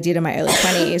shit that I did in my early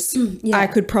 20s, I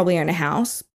could probably own a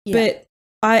house But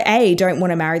I don't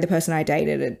want to marry the person I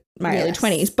dated at my early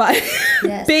 20s, but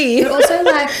Yes. B. But also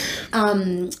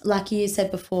like you said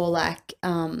before, like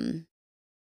how,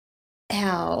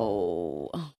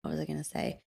 what was I going to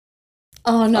say?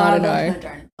 Oh no, I don't know.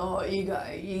 Don't. Oh, you go.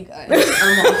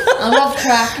 I'm off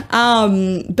track.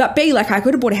 But B, like I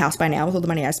could have bought a house by now with all the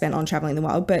money I spent on traveling the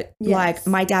world. But like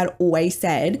my dad always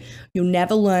said, you'll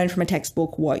never learn from a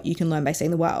textbook what you can learn by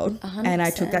seeing the world. 100%. And I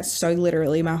took that so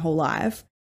literally my whole life.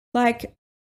 Like,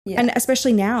 Yeah. and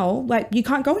especially now, like you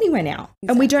can't go anywhere now.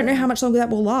 And we don't know how much longer that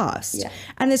will last. Yeah.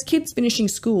 And there's kids finishing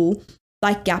school,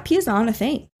 like gap years aren't a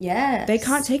thing. Yeah. They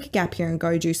can't take a gap year and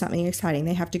go do something exciting.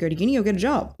 They have to go to uni or get a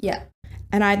job. Yeah.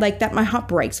 And I like that, my heart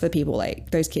breaks for people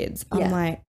like those kids. I'm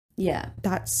like, yeah.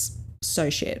 that's so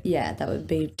shit. Yeah, that would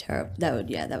be terrible. That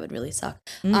would really suck.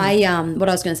 What I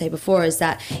was going to say before is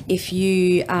that if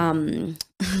you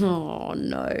oh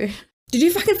no. Did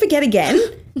you fucking forget again?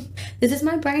 This is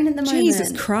my brain at the moment.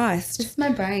 Jesus Christ. This is my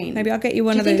brain. Maybe I'll get you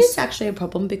one of Do you those. think it's actually a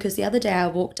problem? Because the other day I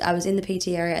was in the PT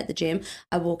area at the gym.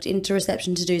 I walked into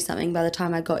reception to do something. By the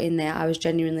time I got in there, I was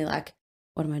genuinely like,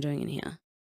 what am I doing in here?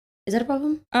 Is that a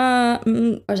problem?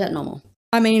 Or is that normal?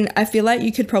 I mean, I feel like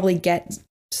you could probably get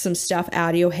some stuff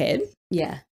out of your head.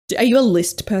 Yeah. Are you a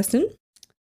list person?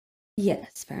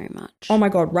 Yes, very much. Oh my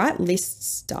God, write lists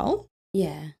style.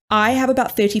 Yeah. I have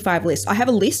about 35 lists. I have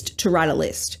a list to write a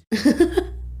list.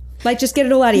 Like, just get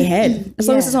it all out of your head. As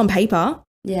long as it's on paper.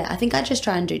 Yeah, I think I just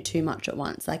try and do too much at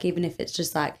once. Like, even if it's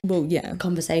just like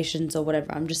conversations or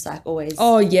whatever, I'm just like always.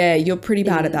 Oh, yeah, you're pretty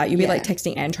bad at that. You'll be like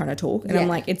texting and trying to talk. And I'm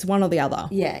like, it's one or the other.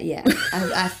 Yeah, yeah.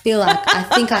 I feel like I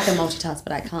think I can multitask,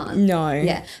 but I can't. No.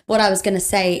 Yeah. What I was going to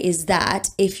say is that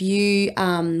if you,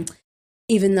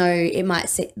 even though it might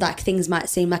like things might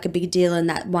seem like a big deal and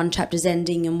that one chapter's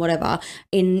ending and whatever,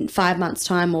 in 5 months'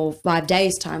 time or 5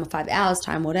 days' time or 5 hours'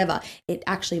 time, whatever, it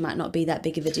actually might not be that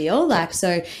big of a deal. Like,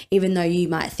 so even though you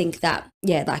might think that,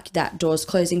 like that door's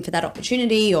closing for that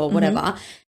opportunity or whatever,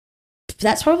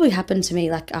 that's probably happened to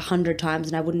me like 100 times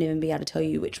and I wouldn't even be able to tell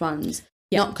you which ones.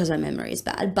 Not because my memory is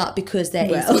bad, but because they're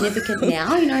insignificant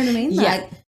now, you know what I mean? Like,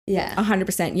 yeah.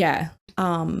 100%, yeah.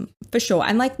 For sure.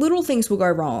 And like little things will go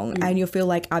wrong and you'll feel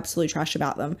like absolute trash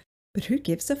about them. But who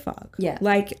gives a fuck? Yeah.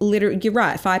 Like literally, you're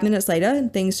right. 5 minutes later,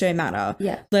 things don't matter.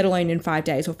 Yeah. Let alone in 5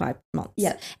 days or 5 months.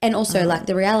 Yeah. And also like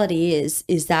the reality is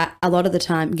that a lot of the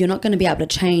time you're not going to be able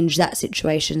to change that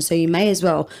situation. So you may as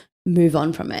well move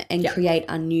on from it and create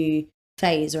a new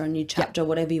phase or a new chapter,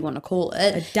 whatever you want to call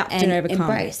it. Adapt and overcome.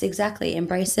 Embrace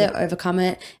it, overcome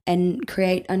it and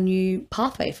create a new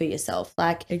pathway for yourself.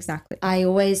 Like exactly.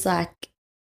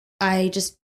 I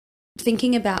just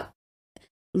thinking about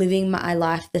living my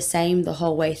life the same the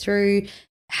whole way through,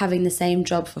 having the same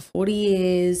job for 40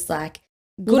 years, like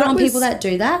good on people that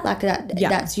do that, like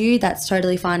that's you, that's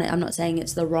totally fine. I'm not saying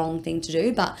it's the wrong thing to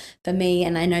do, but for me,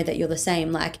 and I know that you're the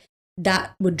same, like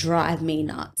that would drive me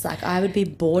nuts. Like I would be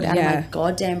bored out of my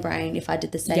goddamn brain if I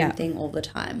did the same thing all the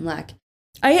time. Like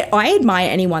I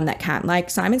admire anyone that can. Like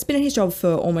Simon's been in his job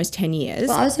for almost 10 years.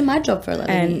 Well, I was in my job for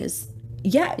 11 years.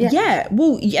 Yeah.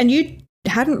 Well, and you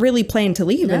hadn't really planned to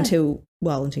leave until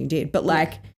you did. But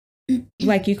like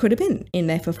you could have been in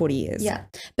there for 40 years. Yeah.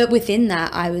 But within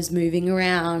that, I was moving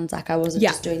around. Like I wasn't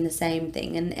just doing the same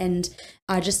thing. And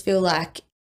I just feel like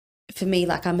for me,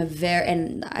 like I'm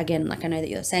and again, like I know that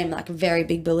you're the same, like a very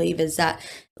big believer is that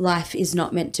life is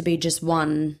not meant to be just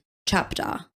one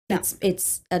chapter. No.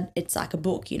 It's like a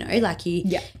book, you know, like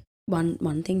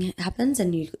one thing happens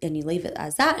and you leave it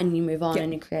as that and you move on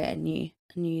and you create a new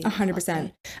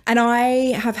 100%. And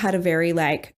I have had a very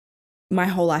like my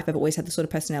whole life I've always had the sort of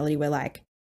personality where like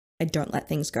I don't let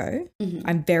things go.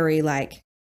 I'm very like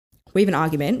we have an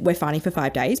argument, we're fighting for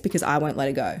 5 days because I won't let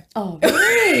it go. Oh,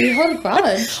 really? You hold a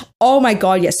grudge? Oh my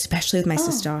God, yes, especially with my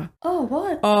sister. Oh,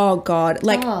 what? Oh God,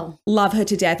 like love her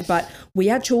to death, but we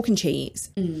are chalk and cheese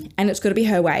and it's got to be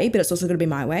her way, but it's also got to be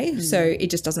my way. So it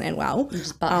just doesn't end well.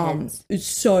 Just butt heads. It's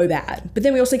so bad. But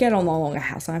then we also get on along a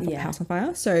house and I put the house on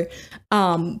fire. So,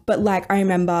 but like I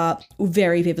remember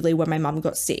very vividly when my mum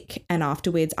got sick and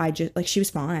afterwards I just like she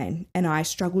was fine and I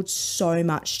struggled so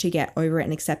much to get over it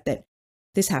and accept that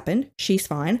this happened, she's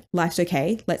fine, life's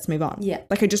okay, let's move on. Yeah.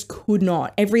 Like I just could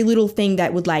not. Every little thing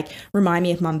that would like remind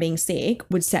me of mum being sick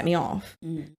would set me off.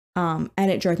 And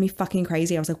it drove me fucking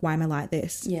crazy. I was like, why am I like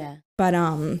this? Yeah. But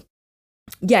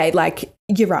yeah, like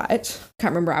you're right.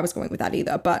 Can't remember where I was going with that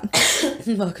either, but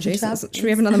welcome Jesus, should we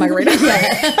have another margarita?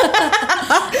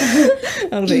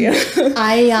 Oh dear.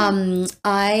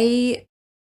 I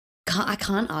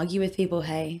can't argue with people,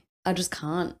 hey. I just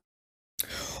can't.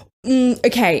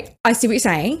 Okay, I see what you're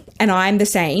saying, and I'm the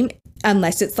same,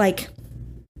 unless it's like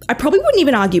I probably wouldn't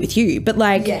even argue with you, but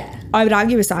like I would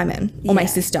argue with Simon or my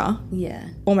sister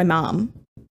or my mum.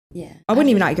 Yeah. I wouldn't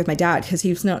even argue with my dad because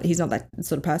he's not that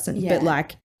sort of person. Yeah. But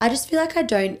like, I just feel like I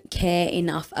don't care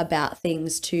enough about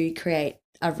things to create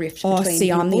a rift between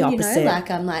people, I'm the opposite. you know?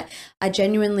 Like, I'm like, I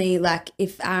genuinely, like,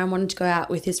 if Aaron wanted to go out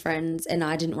with his friends and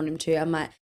I didn't want him to, I'm like,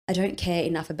 I don't care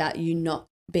enough about you not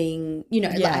being, you know,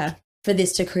 like, for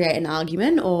this to create an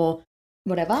argument or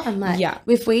whatever. I'm like,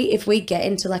 if we get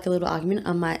into like a little argument,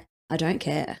 I'm like, I don't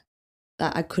care.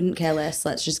 I couldn't care less.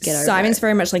 Let's just get over Simon's it.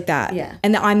 very much like that. Yeah.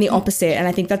 And I'm the opposite. And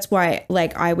I think that's why,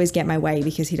 like, I always get my way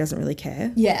because he doesn't really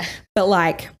care. Yeah. But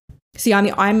like, see,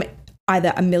 I'm either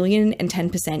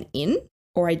 1,010% in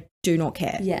or I do not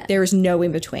care. Yeah. There is no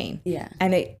in between. Yeah.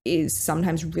 And it is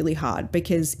sometimes really hard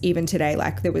because even today,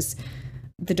 like, there was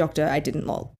the doctor, I didn't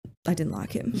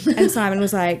like him. And Simon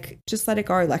was like, just let it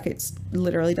go. Like, it's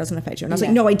literally doesn't affect you. And I was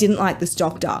like, no, I didn't like this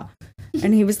doctor.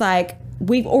 And he was like,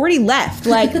 we've already left.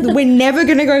 Like, we're never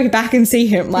going to go back and see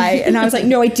him. Like, and I was like,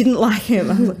 no, I didn't like him.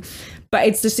 I was like, but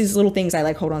it's just these little things I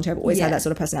like hold on to. I've always had that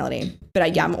sort of personality.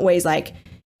 But I'm always like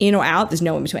in or out. There's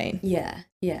no in between. Yeah.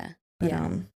 Yeah. But,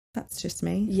 that's just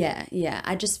me. Yeah. Yeah.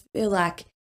 I just feel like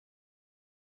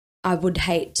I would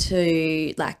hate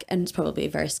to, like, and it's probably a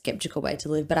very skeptical way to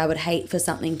live, but I would hate for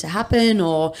something to happen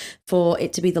or for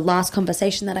it to be the last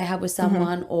conversation that I have with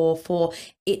someone or for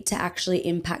it to actually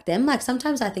impact them. Like,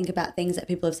 sometimes I think about things that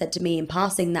people have said to me in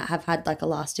passing that have had like a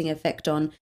lasting effect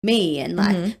on me and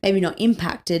like maybe not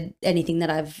impacted anything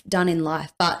that I've done in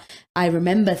life, but I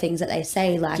remember things that they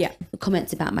say, like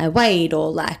comments about my weight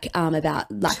or like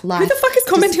about like life. Who the fuck is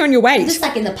commenting on your weight? Just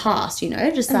like in the past, you know,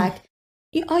 just like,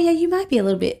 oh yeah, you might be a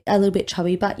little bit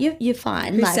chubby, but you're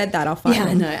fine. Who like, said that? I'll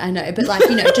find them. I know. But like,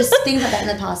 you know, just things like that in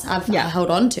the past I've held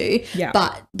on to,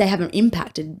 but they haven't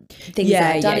impacted things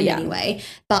that I've done in any way.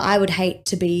 But I would hate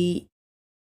for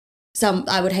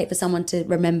someone to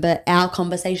remember our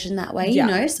conversation that way, you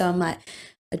know? So I'm like,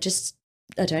 I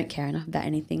don't care enough about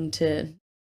anything to,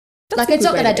 like, it's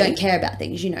not that I don't care about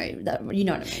things, you know what I mean? Like,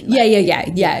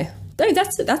 yeah. No,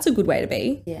 that's a good way to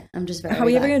be. Yeah, I'm just very. How are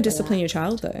you ever going to discipline your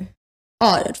child though?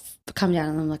 Oh, it'd come down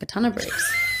on them like a ton of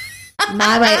bricks.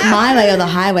 my way or the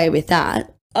highway with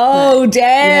that. Oh,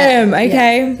 damn. Yeah,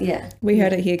 okay. Yeah. We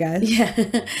heard it here, guys.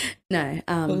 Yeah. No.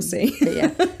 We'll see. But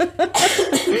yeah.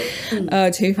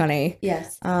 Oh, too funny.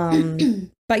 Yes.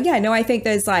 But yeah, no, I think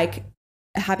there's like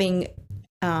having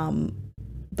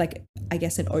like, I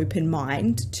guess, an open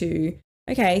mind to,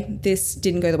 okay, this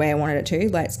didn't go the way I wanted it to.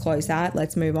 Let's close that.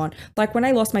 Let's move on. Like when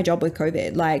I lost my job with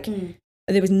COVID, like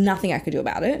there was nothing I could do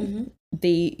about it.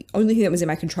 The only thing that was in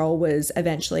my control was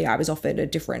eventually I was offered a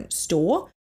different store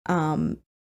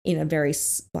in a very,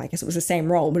 I guess it was the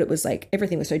same role, but it was like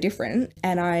everything was so different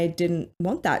and I didn't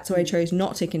want that. So I chose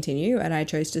not to continue and I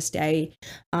chose to stay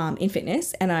in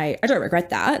fitness and I don't regret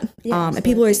that. And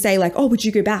people always say like, oh, would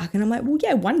you go back? And I'm like, well,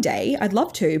 yeah, one day I'd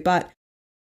love to, but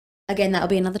again, that'll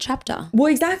be another chapter. Well,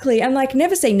 exactly. And like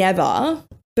never say never,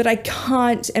 but I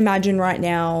can't imagine right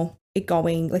now it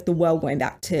going, like the world going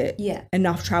back to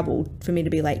enough travel for me to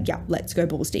be like, yeah, let's go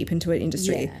balls deep into an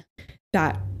industry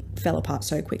that fell apart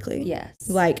so quickly. Yes.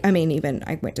 Like, I mean, even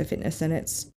I went to fitness and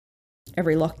it's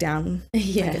every lockdown I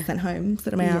get sent home,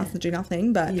 sit in my house and do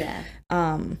nothing. But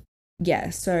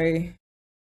so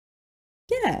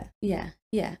yeah.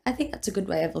 I think that's a good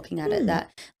way of looking at it.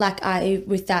 That like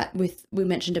we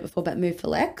mentioned it before, but Move for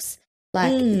Lex,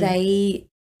 like they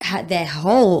had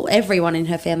everyone in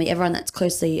her family, everyone that's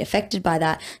closely affected by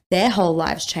that, their whole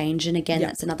lives change. And again,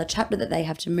 that's another chapter that they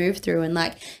have to move through. And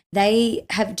like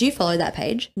do you follow that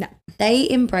page? No. They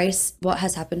embrace what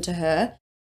has happened to her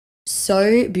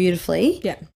so beautifully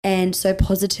and so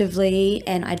positively.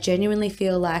 And I genuinely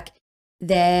feel like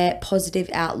their positive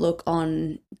outlook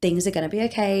on things are going to be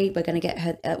okay, we're going to get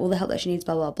her all the help that she needs,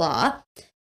 blah, blah, blah,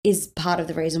 is part of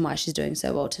the reason why she's doing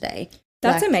so well today.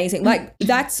 That's amazing. Like,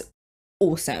 that's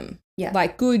awesome. Yeah.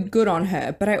 Like, good on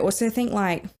her. But I also think,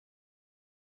 like,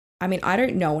 I mean, I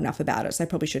don't know enough about it, so I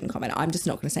probably shouldn't comment. I'm just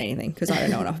not going to say anything because I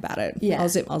don't know enough about it.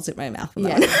 I'll zip my mouth on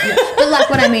that one. But like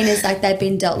what I mean is like they've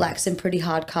been dealt like some pretty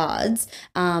hard cards.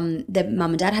 Their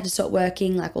mum and dad had to stop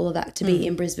working, like all of that to be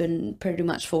in Brisbane pretty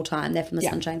much full time. They're from the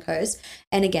Sunshine Coast.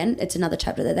 And again, it's another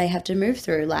chapter that they have to move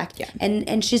through. Like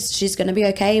and she's going to be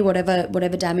okay.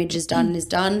 Whatever damage is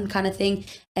done kind of thing.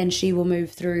 And she will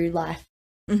move through life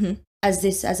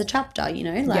as a chapter, you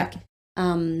know? Like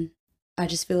I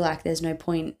just feel like there's no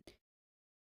point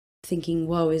thinking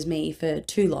woe is me for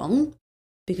too long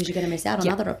because you're going to miss out on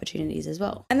other opportunities as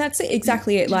well. And that's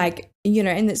exactly it. Like, you know,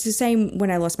 and it's the same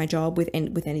when I lost my job with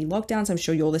any lockdowns. I'm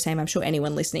sure you're the same. I'm sure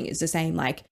anyone listening is the same.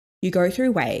 Like, you go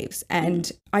through waves,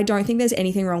 and I don't think there's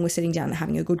anything wrong with sitting down and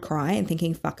having a good cry and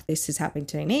thinking, fuck, this is happening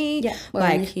to me. Yeah, we're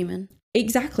like only human.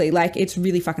 Exactly. Like, it's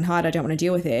really fucking hard. I don't want to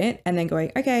deal with it. And then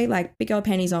going, okay, like, big old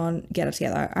panties on, get it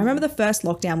together. I remember the first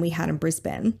lockdown we had in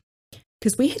Brisbane,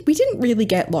 because we didn't really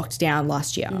get locked down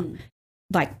last year,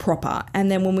 like proper. And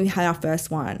then when we had our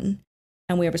first one,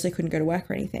 and we obviously couldn't go to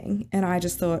work or anything, and I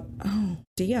just thought, oh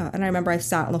dear. And I remember I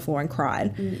sat on the floor and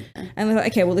cried. And I thought,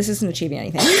 okay, well, this isn't achieving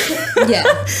anything.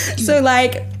 Yeah. So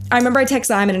like, I remember I texted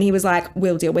Simon and he was like,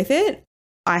 we'll deal with it.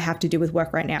 I have to deal with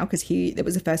work right now, because it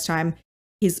was the first time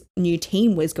his new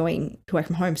team was going to work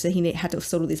from home, so he had to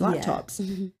sort all these laptops.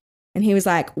 And he was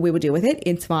like, we will deal with it.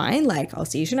 It's fine. Like, I'll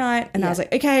see you tonight. And I was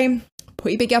like, okay,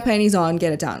 put your big girl panties on,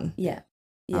 get it done. Yeah.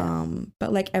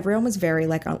 But like, everyone was very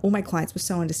like, all my clients were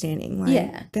so understanding.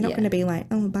 Like, they're not going to be like,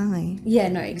 oh, bye. Yeah,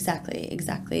 no, exactly.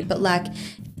 But like,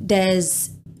 I'm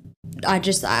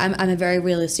a very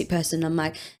realistic person. I'm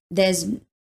like,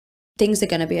 things are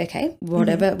going to be okay.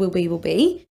 Whatever will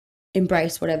be.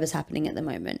 Embrace whatever's happening at the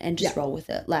moment and just roll with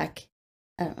it. Like,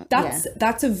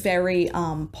 that's a very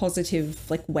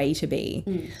positive like way to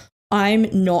be. I'm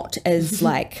not as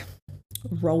like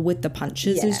roll with the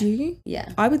punches as you.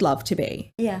 Yeah, I would love to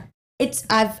be. Yeah,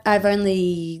 I've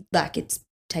only like, it's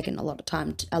taken a lot of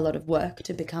time, a lot of work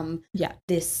to become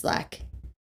this like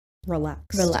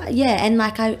relax. Yeah, and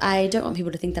like I don't want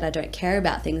people to think that I don't care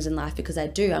about things in life, because I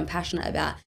do. I'm passionate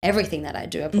about everything that I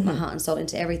do. I put my heart and soul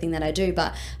into everything that I do,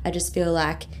 but I just feel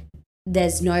like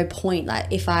there's no point.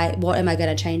 Like, what am I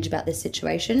going to change about this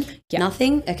situation?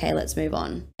 Nothing. Okay, let's move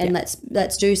on and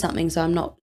let's do something, so I'm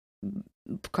not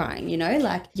crying, you know,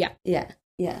 like yeah.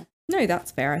 No, that's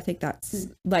fair. I think that's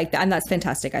like, and that's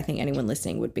fantastic. I think anyone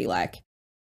listening would be like,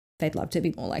 they'd love to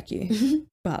be more like you.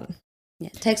 But yeah,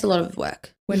 it takes a lot of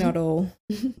work. We can't all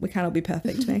be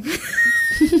perfect, Meg.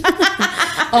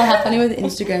 Oh, how funny with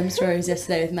Instagram stories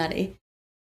yesterday with Maddie.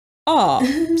 Oh,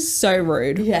 so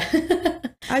rude. Yeah.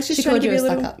 I was just she trying called to give you you a a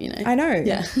little. suck up, you know. I know.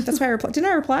 Yeah. That's why I replied. Didn't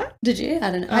I reply? Did you? I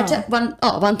don't know.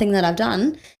 One thing that I've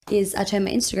done is I turn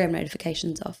my Instagram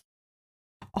notifications off.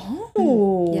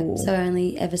 Oh. Yeah. So I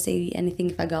only ever see anything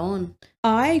if I go on.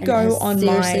 I go on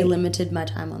seriously limited my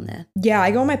time on there. Yeah,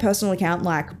 I go on my personal account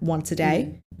like once a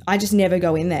day. I just never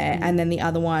go in there. And then the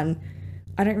other one,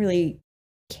 I don't really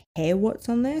care what's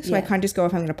on there, so I can't just go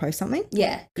if I'm going to post something.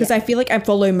 Yeah. Because I feel like I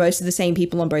follow most of the same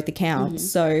people on both accounts,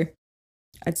 so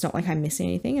it's not like I'm missing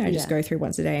anything. I just go through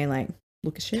once a day and like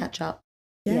look at shit. Catch up.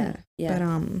 Yeah. But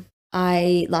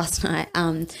I last night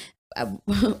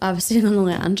I was sitting on the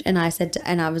lounge and I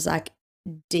was like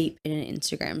deep in an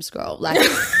Instagram scroll, like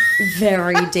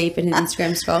very deep in an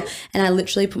Instagram scroll, and I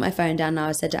literally put my phone down and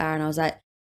I said to Aaron, I was like,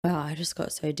 wow, I just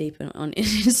got so deep on an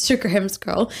Instagram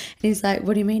scroll. And he's like,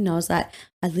 what do you mean? And I was like,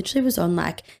 I literally was on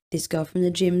like this girl from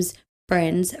the gym's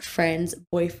friends,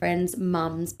 boyfriends,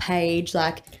 mum's page.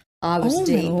 Like, I was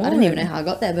deep. I don't even know how I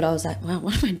got there, but I was like, wow,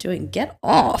 what am I doing? Get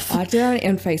off. I did it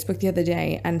on Facebook the other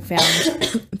day and found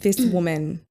this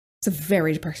woman. It's a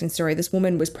very depressing story. This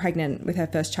woman was pregnant with her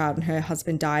first child and her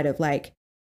husband died of like,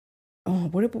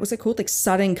 what was it called? Like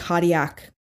sudden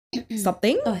cardiac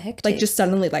something. Oh, hectic. Like just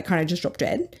suddenly like kind of just dropped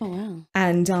dead. Oh, wow.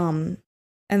 And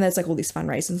there's like all these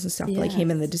fundraisers and stuff for like him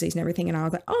and the disease and everything. And I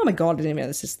was like, oh my God, I didn't even know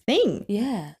this is a thing.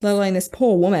 Yeah. Let alone this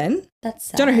poor woman. That's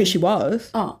sad. Don't know who she was.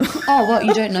 Oh, what?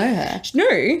 You don't know her?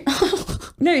 No.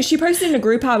 No, she posted in a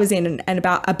group I was in and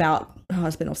about her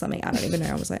husband or something. I don't even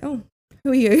know. I was like, oh,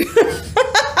 who are you?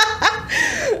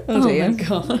 Oh my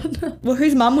God. Well,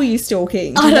 whose mum were you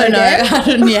stalking? I don't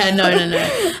know. Yeah, no.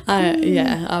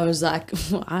 I was like,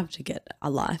 well, I have to get a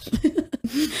life.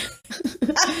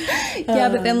 Yeah,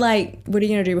 but then like, what are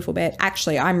you going to do before bed?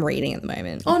 Actually, I'm reading at the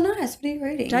moment. Oh, nice. What are you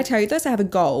reading? Did I tell you this? I have a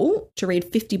goal to read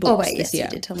 50 books this year.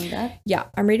 You did tell me that. Yeah,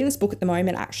 I'm reading this book at the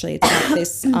moment, actually. It's like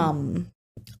this,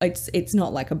 it's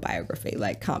not like a biography,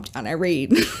 like calm down, I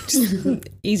read. Just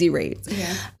easy reads.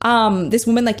 Yeah. This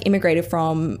woman like immigrated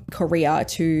from Korea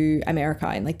to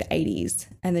America in like the 80s,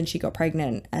 and then she got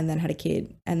pregnant and then had a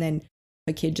kid, and then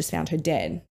her kid just found her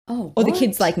dead. Oh, or the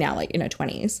kid's like now like in her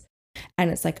 20s,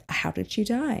 and it's like, how did she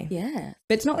die? Yeah.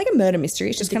 But it's not like a murder mystery.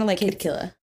 It's just kind of like kid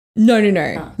killer. No,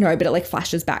 but it like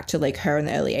flashes back to like her in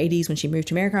the early 80s when she moved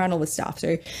to America and all this stuff.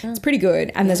 So it's pretty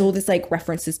good. And there's all this like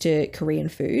references to Korean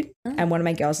food. And one of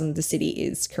my girls in the city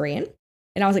is Korean.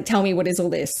 And I was like, tell me, what is all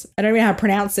this? I don't even know how to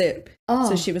pronounce it. Oh.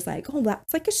 So she was like, oh,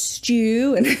 that's like a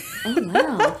stew. And oh,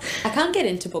 wow. I can't get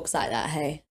into books like that,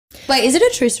 hey. Wait, is it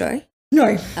a true story?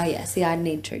 No. Oh, yeah. See, I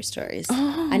need true stories.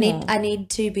 Oh. I need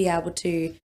to be able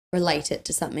to relate it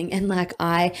to something, and like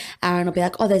Aaron will be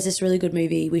like, oh, there's this really good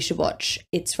movie we should watch,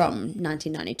 it's from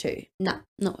 1992. No,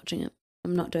 not watching it.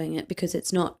 I'm not doing it because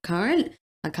it's not current.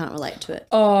 I can't relate to it.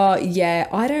 Oh, yeah.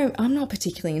 I'm not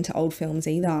particularly into old films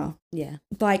either. Yeah.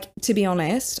 Like, to be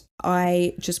honest,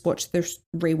 I just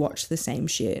rewatch the same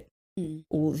shit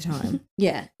all the time.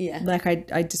 Yeah. Yeah. Like,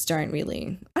 I just don't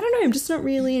really, I don't know, I'm just not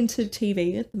really into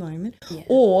TV at the moment. Yeah.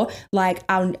 Or, like,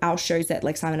 our shows that,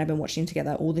 like, Simon and I have been watching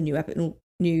together, all the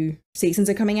new seasons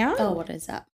are coming out. Oh, what is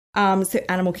that? So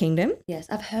Animal Kingdom. Yes,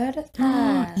 I've heard of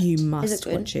that. You Is must it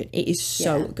good? watch it. It is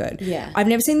so good. Yeah. I've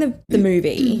never seen the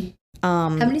movie. How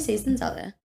many seasons are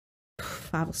there?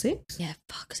 5 or 6. Yeah,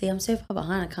 fuck. See, I'm so far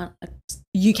behind. I can't.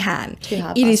 You can. Too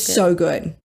hard. It is so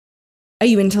good. Are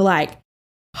you into like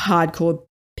hardcore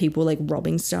people like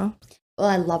robbing stuff? Well,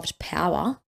 I loved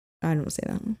Power. I don't see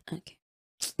that one. Okay.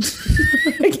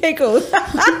 Okay, cool.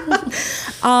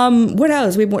 What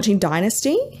else? We're watching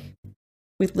Dynasty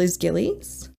with Liz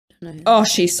Gillies. No. Oh,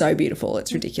 she's so beautiful.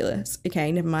 It's ridiculous.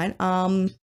 Okay, never mind.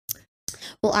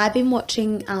 Well, I've been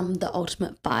watching The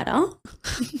Ultimate Fighter.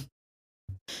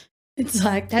 It's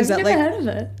like, have you never heard of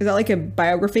it? Is that like a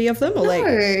biography of them or No, like?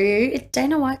 it's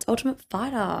Dana White's Ultimate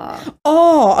Fighter.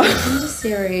 Oh, In the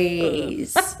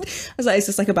series. I was like, is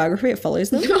this like a biography? It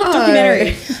follows them. No.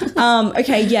 Documentary.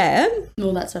 Okay, yeah.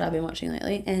 Well, that's what I've been watching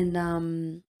lately, and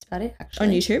that's about it actually.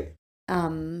 On YouTube.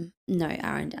 No,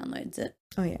 Aaron downloads it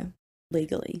Oh yeah,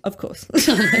 legally. of course.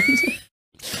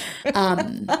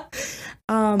 And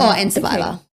Survivor.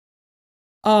 Okay.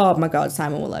 Oh my God,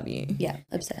 Simon will love you. Yeah,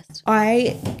 obsessed.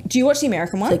 Do you watch the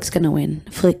American one? Flick's gonna win.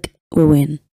 Flick will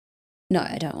win. No,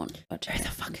 I don't want to watch Who it. the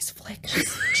fuck is Flick?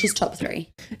 She's top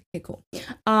 3. Okay, cool.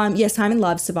 Yeah, Simon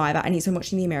loves Survivor and he's been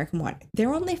watching the American one.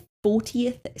 They're on their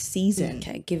 40th season.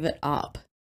 Okay, give it up.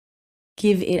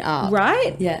 Give it up.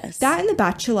 Right? Yes. That and The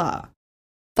Bachelor.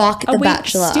 Fuck Are The we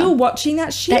Bachelor. still watching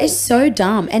that shit? That is so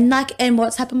dumb. And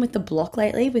what's happened with The Block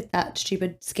lately with that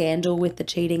stupid scandal with the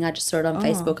cheating? I just saw it on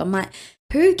Facebook. I'm like,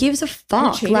 who gives a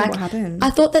fuck? Who cheated? What happened? I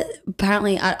thought that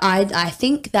apparently I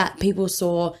think that people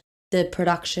saw the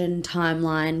production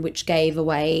timeline which gave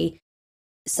away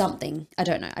something. I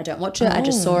don't know. I don't watch it. I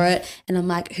just saw it and I'm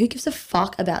like, who gives a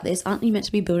fuck about this? Aren't you meant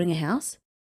to be building a house?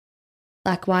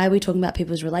 Like, why are we talking about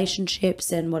people's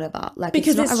relationships and whatever? Like,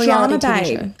 because it's not it's a reality drama, TV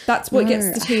babe. show. That's what No, gets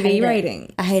the I hate TV it.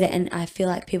 rating. I hate it, and I feel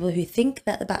like people who think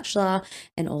that The Bachelor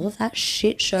and all of that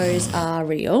shit shows are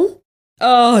real.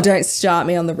 Oh, don't start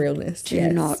me on the realness.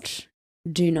 Do not.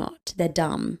 They're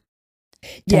dumb.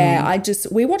 Yeah,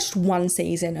 we watched one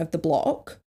season of The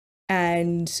Block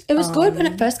and It was good when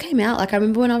it first came out. Like, I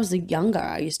remember when I was younger,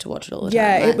 I used to watch it all the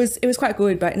yeah, time. Like, it was quite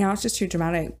good, but now it's just too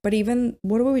dramatic. But even,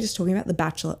 what were we just talking about? The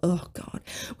Bachelor. Oh God.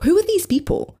 Who are these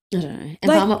people? I don't know.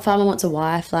 And like- Farmer wants a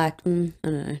wife. Like, I don't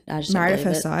know. I just don't Married at believe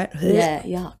first it. sight. Yeah,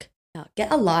 yuck.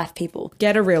 Get a life, people.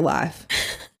 Get a real life.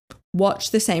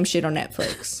 Watch the same shit on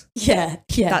Netflix. Yeah.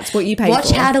 That's what you pay Watch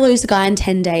for. How to Lose a Guy in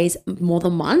 10 Days more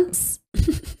than once.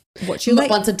 Watch you like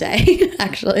Once a day,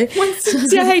 actually. once a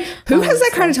day. Who has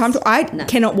that kind of time? I No.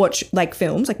 cannot watch like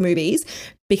films, like movies,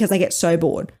 because I get so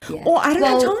bored. Yeah. Or I don't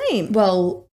have time.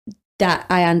 Well, that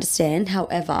I understand.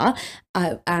 However,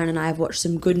 Aaron and I have watched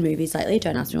some good movies lately.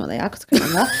 Don't ask me what they are because I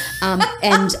can't remember.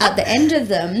 And at the end of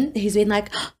them, he's been like,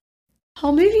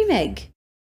 whole movie, Meg.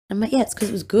 I'm like, yeah, it's because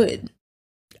it was good.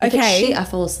 If it's Okay. shit, I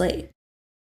fall asleep.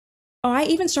 I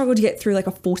even struggle to get through like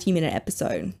a 40-minute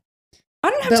episode. I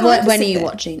don't have But time to when are sit you there.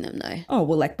 watching them though? Oh,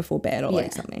 well, like before bed or Yeah.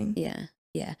 like something. Yeah,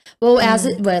 yeah. Well, ours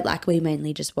we're like we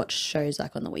mainly just watch shows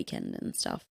like on the weekend and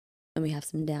stuff, and we have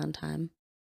some downtime.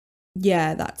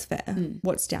 Yeah, that's fair. Mm.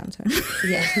 What's downtime?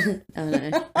 Yeah, I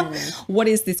know. What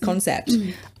is this concept?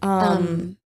 But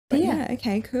But yeah,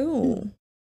 okay, cool.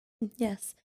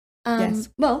 yes. Yes.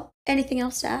 Well, anything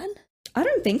else to add? I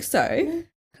don't think so. No?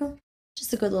 Cool.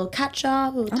 Just a good little catch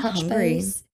up, little I'm touch hungry.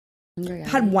 base. Hungry. I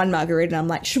had one margarita and I'm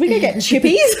like, should we go get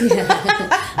chippies?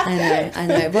 I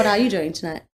know. What are you doing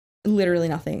tonight? Literally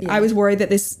nothing. Yeah. I was worried that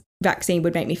this vaccine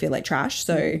would make me feel like trash,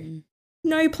 so Mm.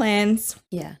 no plans.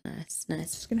 Yeah, nice.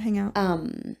 Just gonna hang out.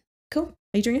 Cool.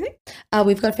 Are you doing anything?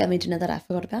 We've got a family dinner that I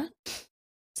forgot about,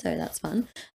 so that's fun.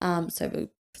 That's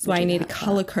why you need a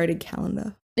color coded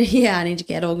calendar Yeah, I need to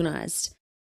get organised.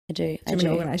 I do. to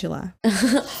organize your life.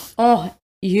 Oh,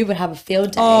 you would have a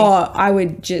field day. Oh, I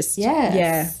would just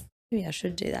yeah, Maybe I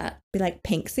should do that. be like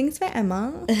pink things for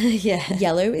Emma, Yeah.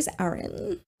 yellow is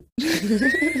Aaron,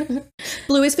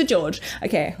 blue is for George.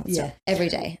 Okay, let's Yeah, stop. every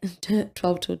day.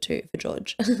 12 till 2 for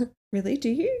George. Really? Do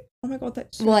you? Oh my god,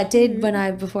 that's so Well, I did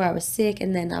cute. before I was sick,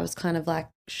 and then I was kind of like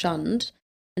shunned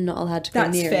and not allowed to go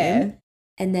That's near fair. him.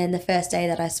 And then the first day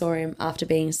that I saw him after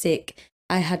being sick,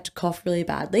 I had to cough really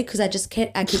badly because I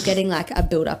keep getting like a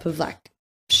build up of like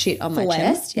shit on my Phlegm.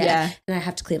 chest. Yeah. And I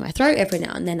have to clear my throat every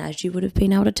now and then, as you would have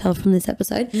been able to tell from this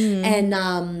episode. And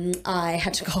I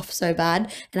had to cough so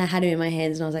bad, and I had him in my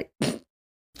hands, and I was like,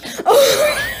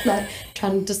 like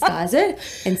trying to disguise it.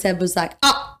 And Seb was like,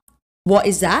 what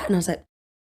is that? And I was like,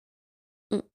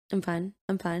 I'm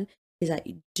fine. He's like,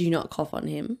 do not cough on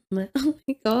him. I'm like, oh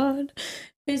my God,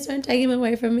 please don't take him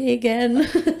away from me again.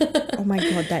 Oh my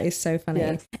God, that is so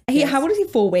funny. Yeah. How old is he?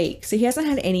 4 weeks. So he hasn't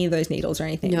had any of those needles or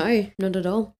anything. No, not at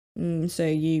all. So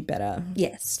you better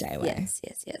stay away.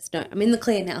 Yes. No, I'm in the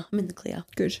clear now.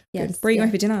 Good. Yes, Good. Where are you yeah.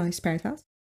 going for dinner? His parents' house?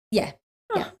 Yeah.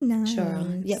 Oh, nice. Sure.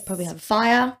 Yeah, probably have a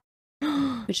fire,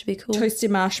 which would be cool. Toasted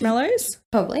marshmallows?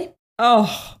 Probably.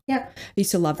 Oh. Yeah. I used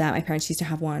to love that. My parents used to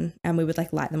have one and we would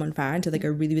like light them on fire until they go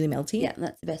really, really melty. Yeah,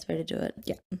 that's the best way to do it.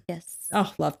 Yeah. Yes.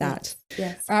 Oh, love that.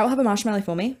 Yes. All right, we'll have a marshmallow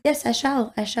for me. Yes, I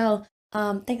shall.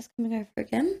 Thanks for coming over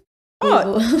again.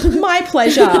 Oh, my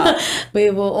pleasure. We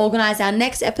will organise our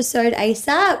next episode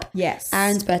ASAP. Yes.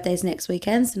 Aaron's birthday's next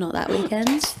weekend, so not that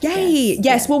weekend. Yay.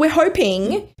 Yes. Well, we're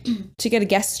hoping to get a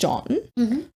guest on.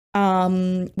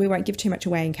 Mm-hmm. We won't give too much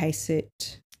away in case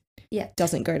it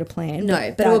doesn't go to plan.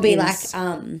 No, but it will be like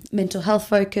mental health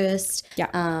focused,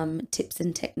 tips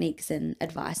and techniques and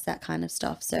advice, that kind of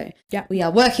stuff. So we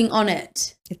are working on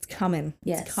it. It's coming.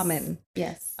 Yes. It's coming.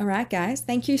 Yes. All right, guys.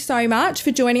 Thank you so much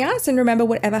for joining us. And remember,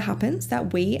 whatever happens,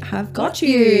 that we have got you.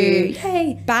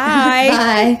 Yay. Bye.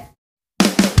 Bye.